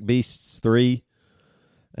Fantastic Beasts 3.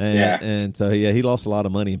 And so, he lost a lot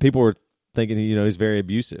of money. And people were thinking, you know, he's very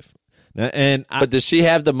abusive. But does she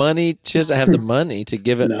have the money? She doesn't have the money to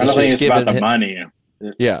give it. No, I don't think it's about the money.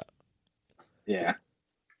 Yeah. Yeah.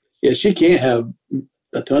 Yeah, she can't have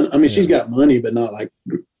a ton. I mean, she's got money, but not like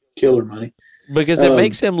killer money. Because it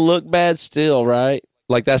makes him look bad still, right?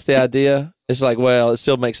 Like, that's the idea. It's like, well, it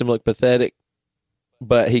still makes him look pathetic,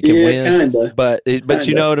 but he can win. Kinda. But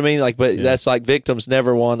you know what I mean? Like, that's like victims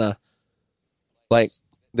never want to, like,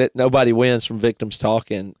 that nobody wins from victims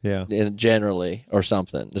talking generally or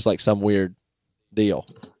something. It's like some weird deal.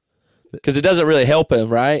 Because it doesn't really help him,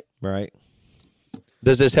 right? Right.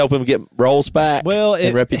 Does this help him get roles back? Well,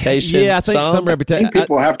 in reputation. Yeah, I think some reputation.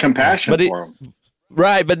 People have compassion for him.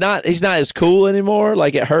 Right, but he's not as cool anymore.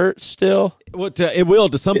 Like, it hurts still. Well, it will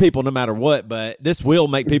to some people, no matter what. But this will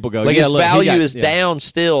make people go. Like, his value is down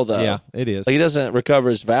still, though. Yeah, it is. Like, he doesn't recover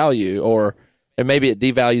his value, and maybe it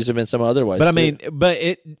devalues him in some other ways. But I mean,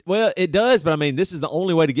 it does. But I mean, this is the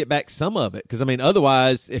only way to get back some of it. Because I mean,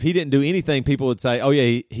 otherwise, if he didn't do anything, people would say, "Oh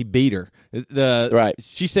yeah, he beat her." Right.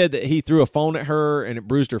 She said that he threw a phone at her and it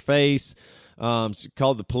bruised her face. She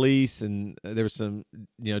called the police, and there was some,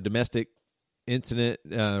 you know, domestic incident.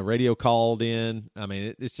 Radio called in. I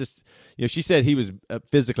mean, it's just, you know, she said he was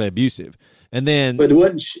physically abusive, and then, but it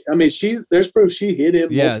wasn't. I mean, there's proof she hit him.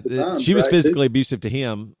 Yeah, times, she was physically abusive to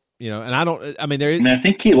him. You know, and I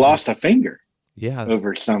think he lost a finger. Yeah,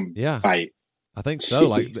 over some fight. I think so. Jeez.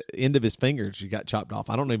 Like the end of his finger, she got chopped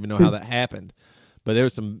off. I don't even know how that happened, but there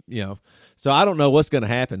was some, you know. So I don't know what's going to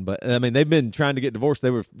happen. But I mean, they've been trying to get divorced.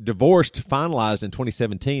 They were finalized in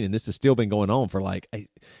 2017, and this has still been going on for like. Can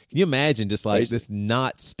you imagine just like this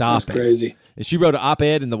not stopping? That's crazy. And she wrote an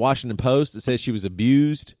op-ed in the Washington Post that says she was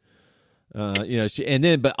abused. You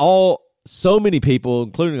know, so many people,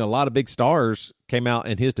 including a lot of big stars, came out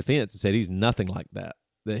in his defense and said he's nothing like that.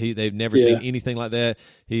 They've never seen anything like that.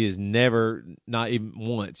 He is never, not even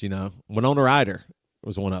once. You know, Winona Ryder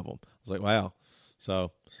was one of them. I was like, wow.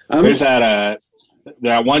 So there's that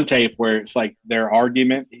one tape where it's like their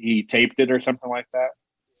argument. He taped it or something like that.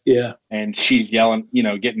 Yeah, and she's yelling, you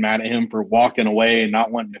know, getting mad at him for walking away and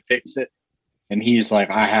not wanting to fix it. And he's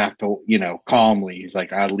like, I have to, you know, calmly. He's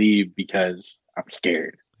like, I leave because I'm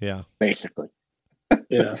scared. Yeah, basically.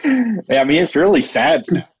 Yeah. I mean, it's really sad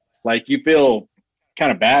stuff. Like, you feel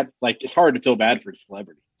kind of bad. Like, it's hard to feel bad for a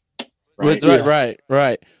celebrity.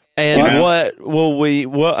 Right. And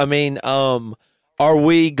are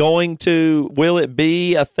we going to, will it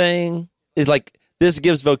be a thing? It's like, this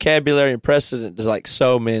gives vocabulary and precedent to like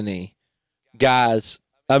so many guys.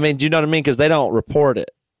 I mean, do you know what I mean? Because they don't report it.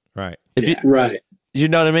 Right. Right. You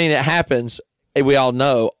know what I mean? It happens. We all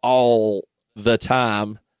know all the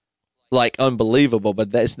time. Like, unbelievable,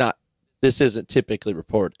 but this isn't typically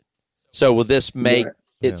reported. So will this make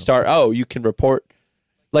it start, you can report,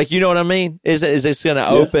 like, you know what I mean? Is this going to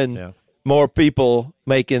open more people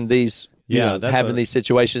making these, having these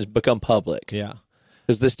situations become public? Yeah.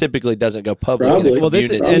 Because this typically doesn't go public. Probably. Well, this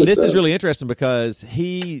is really interesting because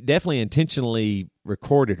he definitely intentionally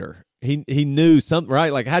recorded her. He knew something,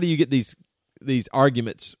 right? Like, how do you get these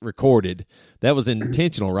arguments recorded? That was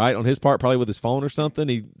intentional, right, on his part, probably with his phone or something.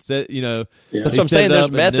 He said, you know, that's what I'm saying.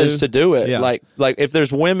 There's methods to do it. Yeah. Like if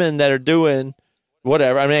there's women that are doing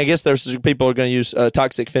whatever. I mean, I guess there's people are going to use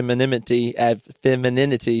toxic femininity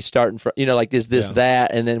starting from, you know, like, is this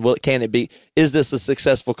that, and then can it be? Is this a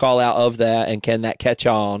successful call out of that, and can that catch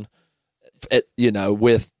on? You know,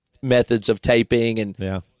 with methods of taping,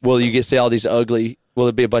 and will you see all these ugly? Will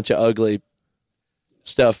it be a bunch of ugly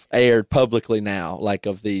stuff aired publicly now, like,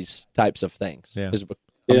 of these types of things? Yeah.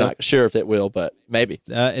 I'm not sure if it will, but maybe.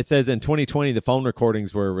 It says in 2020, the phone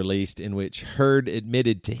recordings were released in which Heard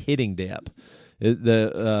admitted to hitting Depp.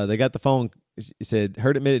 They got the phone. It said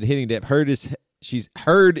Heard admitted to hitting Depp. Heard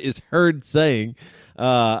is heard saying,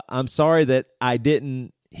 "I'm sorry that I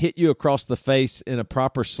didn't hit you across the face in a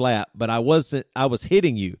proper slap, but I was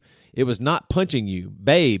hitting you. It was not punching you.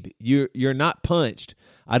 Babe, you're not punched.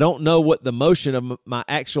 I don't know what the motion of my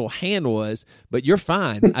actual hand was, but you're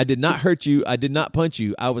fine. I did not hurt you. I did not punch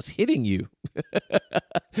you. I was hitting you.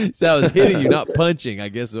 So I was hitting you, not punching, I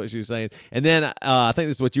guess is what she was saying. And then I think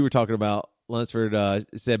this is what you were talking about. Lunsford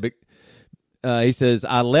said, he says,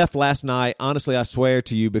 I left last night. Honestly, I swear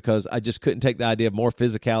to you, because I just couldn't take the idea of more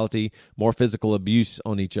physicality, more physical abuse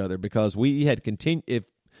on each other, because we had continued.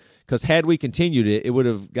 Because had we continued it, it would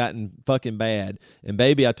have gotten fucking bad. And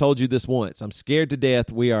baby, I told you this once. I'm scared to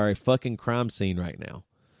death. We are a fucking crime scene right now.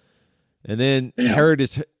 And then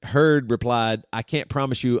Heard replied, I can't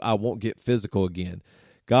promise you I won't get physical again.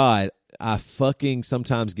 God, I fucking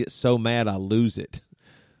sometimes get so mad I lose it.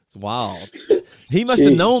 It's wild. He must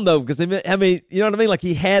have known, though, because, I mean, you know what I mean? Like,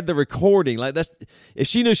 he had the recording. Like, if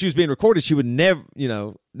she knew she was being recorded, she would never,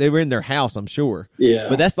 they were in their house, I'm sure. Yeah.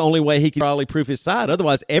 But that's the only way he could probably prove his side.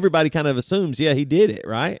 Otherwise, everybody kind of assumes, yeah, he did it,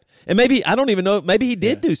 right? And maybe, I don't even know, maybe he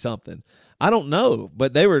did do something. I don't know.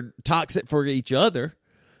 But they were toxic for each other.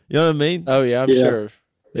 You know what I mean? Oh, yeah, I'm sure.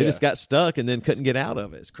 They just got stuck and then couldn't get out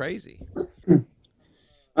of it. It's crazy.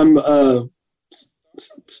 I'm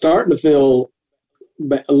starting to feel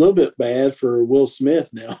a little bit bad for Will Smith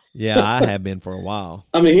now. Yeah, I have been for a while.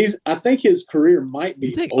 I mean, I think his career might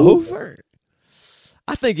be over.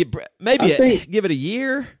 I think give it a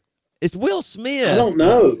year. It's Will Smith. I don't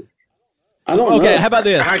know. Okay, how about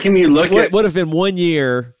this? How can you look at what if in 1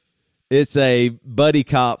 year it's a buddy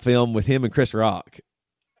cop film with him and Chris Rock?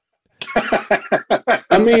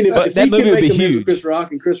 I mean, if that he movie can would be make a movie huge. with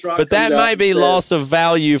Chris Rock, but that might be loss of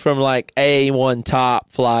value from like A1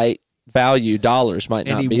 top flight value. Dollars might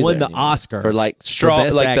not be. And he won there the anymore. Oscar for like best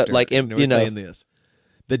actor. saying this.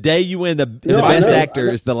 The day you win the best actor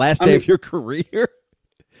is the last day of your career.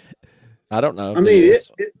 I don't know. I mean,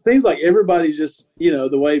 it seems like everybody's just, the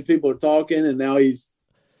way people are talking, and now he's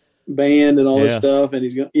banned and all this stuff, and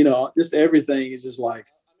he's going, just everything is just like,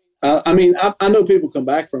 I mean, I know people come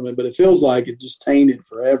back from it, but it feels like it just tainted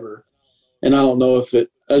forever. And I just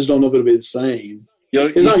don't know if it'll be the same.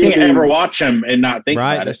 You can't ever watch him and not think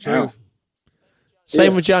about it. That's true.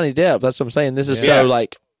 Same with Johnny Depp. That's what I'm saying. This is so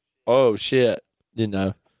like, oh shit, I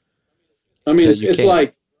mean, it's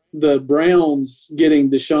like the Browns getting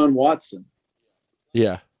Deshaun Watson.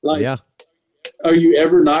 Yeah. Like, are you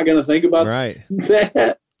ever not going to think about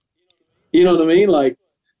that? You know what I mean? Like,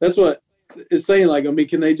 that's what it's saying. Like, I mean,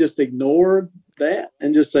 can they just ignore that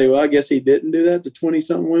and just say, well, I guess he didn't do that to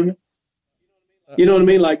 20-something women? You know what I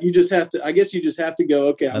mean? Like, you just have to, I guess you just have to go,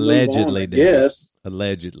 okay, allegedly. Yes.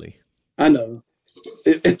 Allegedly. I know.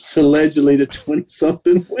 It's allegedly to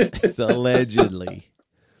 20-something women. It's allegedly.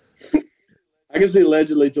 I can see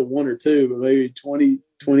allegedly to one or two, but maybe 20,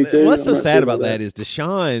 22. What's so sad about that is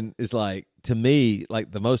Deshaun is like, to me,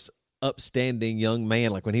 like the most upstanding young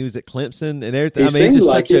man. Like when he was at Clemson and everything. I mean, just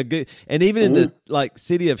like such a good, and even in the like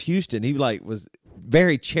city of Houston, he like was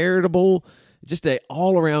very charitable, just a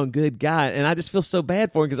all around good guy. And I just feel so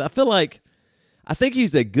bad for him because I think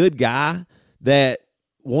he's a good guy that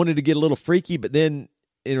wanted to get a little freaky, but then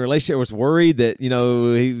in relationship was worried that,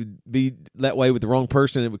 he would be that way with the wrong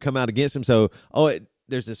person and it would come out against him. So,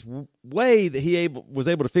 there's this way that he was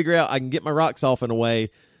able to figure out, I can get my rocks off in a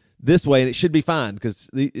way this way and it should be fine because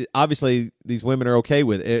obviously these women are okay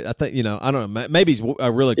with it. I think, I don't know, maybe he's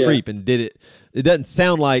a really creep and did it. It doesn't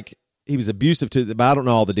sound like he was abusive to them, but I don't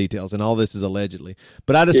know all the details and all this is allegedly.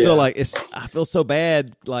 But I just feel like I feel so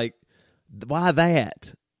bad. Like, why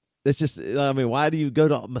that? It's just, I mean, why do you go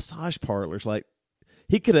to massage parlors? Like,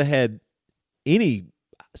 he could have had any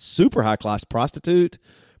super high class prostitute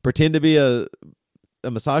pretend to be a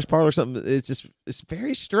massage parlor or something. It's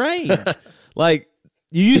very strange. Like,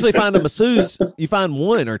 you usually find a masseuse, you find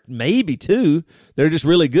one or maybe two. They're just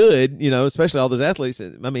really good, especially all those athletes.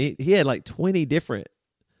 I mean, he had like 20 different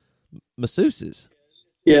masseuses.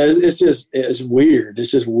 Yeah, it's weird.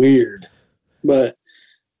 It's just weird. But,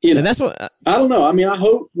 and that's what I don't know. I mean, I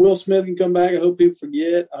hope Will Smith can come back. I hope people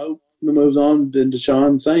forget. I hope it moves on. And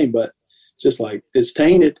Deshaun, same. But it's just like, it's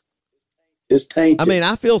tainted. It's tainted. I mean,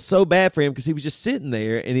 I feel so bad for him because he was just sitting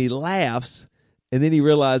there and he laughs and then he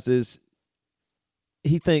realizes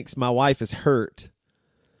he thinks my wife is hurt.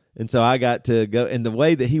 And so I got to go. And the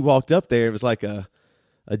way that he walked up there, it was like a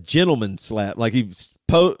gentleman slap. Like he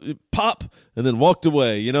pop and then walked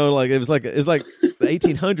away. Like it's like the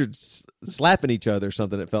 1800s slapping each other or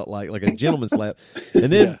something. It felt like a gentleman slap.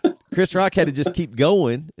 And then Chris Rock had to just keep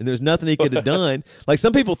going and there's nothing he could have done. Like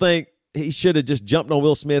some people think he should have just jumped on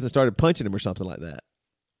Will Smith and started punching him or something like that.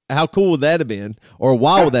 How cool would that have been? Or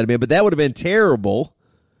wild would that have been? But that would have been terrible.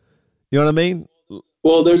 You know what I mean?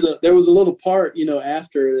 Well, there was a little part,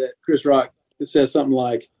 after that Chris Rock says something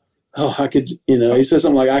like, "Oh, I could," he says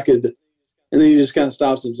something like, "I could," and then he just kind of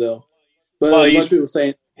stops himself. But a bunch of people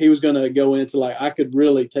saying he was going to go into like, "I could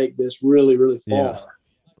really take this really, really far." Yeah.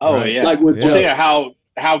 Oh right. yeah, like with think of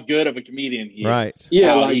how good of a comedian he is. Right.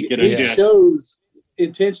 Yeah, How like he chose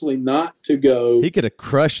intentionally not to go. He could have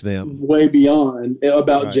crushed them way beyond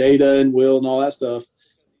about Right. Jada and Will and all that stuff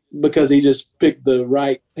because he just picked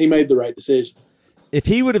he made the right decision. If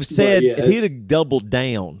he would have said, yeah, if he'd have doubled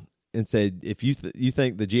down and said, if you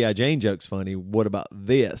think the G.I. Jane joke's funny, what about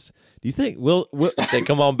this? Do you think Will say,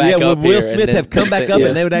 come on back up would Will here, Smith and then- have come back up Yeah.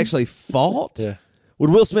 and they would actually fought? Yeah. Would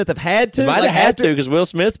Will Smith have had to? He might Like, have had after- to, because Will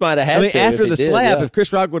Smith might have had I mean, to. after if the he did, slap, yeah. if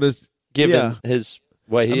Chris Rock would have given his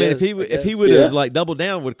way he is. if he would have like doubled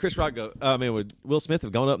down, would Chris Rock go? Would Will Smith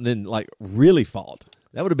have gone up and then like really fought?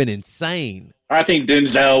 That would have been insane. I think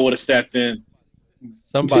Denzel would have stepped in.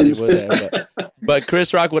 Somebody would have. But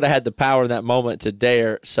Chris Rock would have had the power in that moment to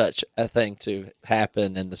dare such a thing to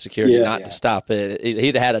happen and the security not to stop it.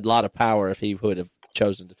 He'd have had a lot of power if he would have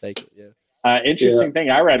chosen to take it. Yeah. Interesting thing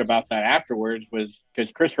I read about that afterwards was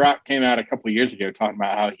because Chris Rock came out a couple of years ago talking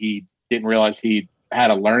about how he didn't realize he had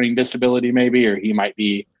a learning disability maybe, or he might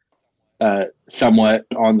be somewhat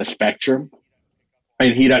on the spectrum.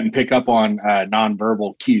 And he doesn't pick up on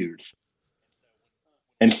nonverbal cues.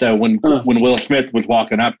 And so when Will Smith was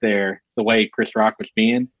walking up there, the way Chris Rock was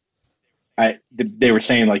being, they were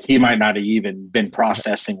saying like he might not have even been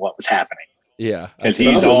processing what was happening. Yeah, because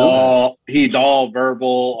he's all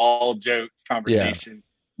verbal, all jokes, conversation,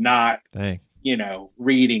 not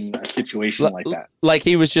reading a situation like that. Like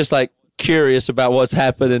he was just like curious about what's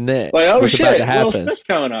happening next. Like, oh what's shit, about to happen. Will Smith's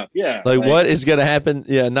coming up. Yeah, like what is going to happen?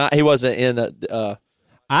 Yeah, he wasn't in a.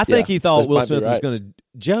 I think he thought Will Smith was right. going to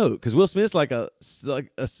joke because Will Smith's like a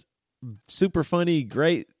super funny,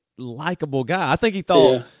 great, likable guy. I think he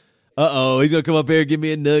thought, he's going to come up here and give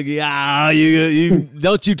me a nugget. You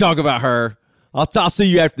don't you talk about her. I'll see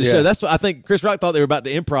you after the show. That's what I think. Chris Rock thought they were about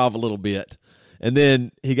to improv a little bit, and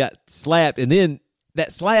then he got slapped, and then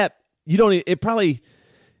that slap, he probably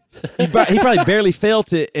barely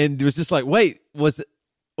felt it, and was just like, wait, was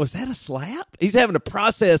that a slap? He's having to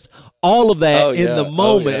process all of that in the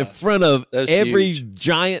moment in front of every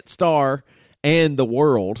giant star and the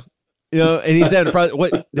world, and he's having to process,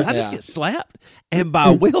 what, did I just get slapped? And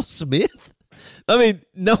by Will Smith? I mean,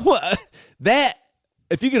 no, that,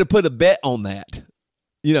 if you're going to put a bet on that,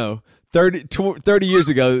 30 years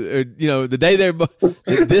ago, the day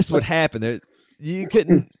this would happen, you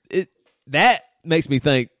couldn't, that makes me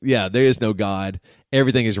think, there is no God.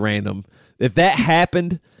 Everything is random. If that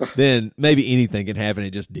happened, then maybe anything can happen. It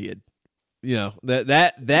just did.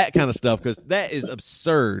 That kind of stuff, because that is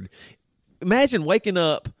absurd. Imagine waking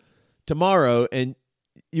up tomorrow and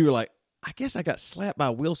you were like, I guess I got slapped by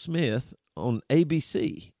Will Smith on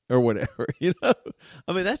ABC or whatever. I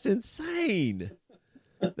mean, that's insane.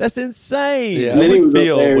 That's insane. Yeah, and then he was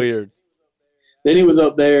feel up there, weird. Then he was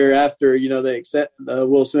up there after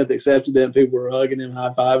Will Smith accepted them. People were hugging him, high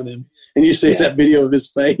fiving him, and you see that video of his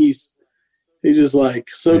face. He's just like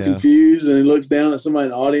so confused, and he looks down at somebody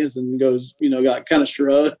in the audience and goes, got kind of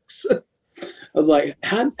shrugs. I was like,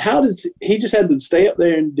 how does he just had to stay up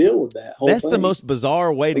there and deal with that whole That's thing? the most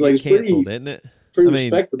bizarre way to get canceled, isn't it? Pretty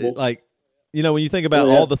respectable. When you think about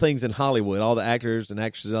all the things in Hollywood, all the actors and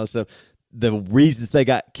actresses and all that stuff, the reasons they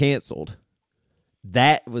got canceled,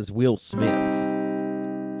 that was Will Smith's.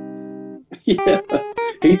 Yeah,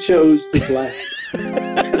 he chose to slap.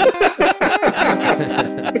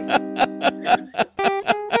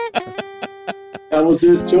 That was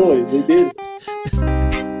his choice. He did it.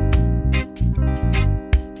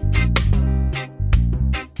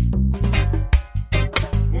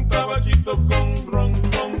 Un tabachito con ron,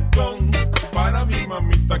 con, para mi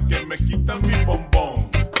mamita que me quita mi bombón.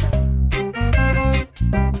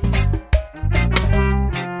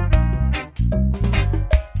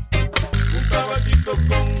 Un tabachito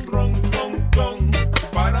con ron, con,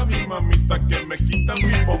 para mi mamita que me quita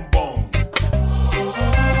mi bombón.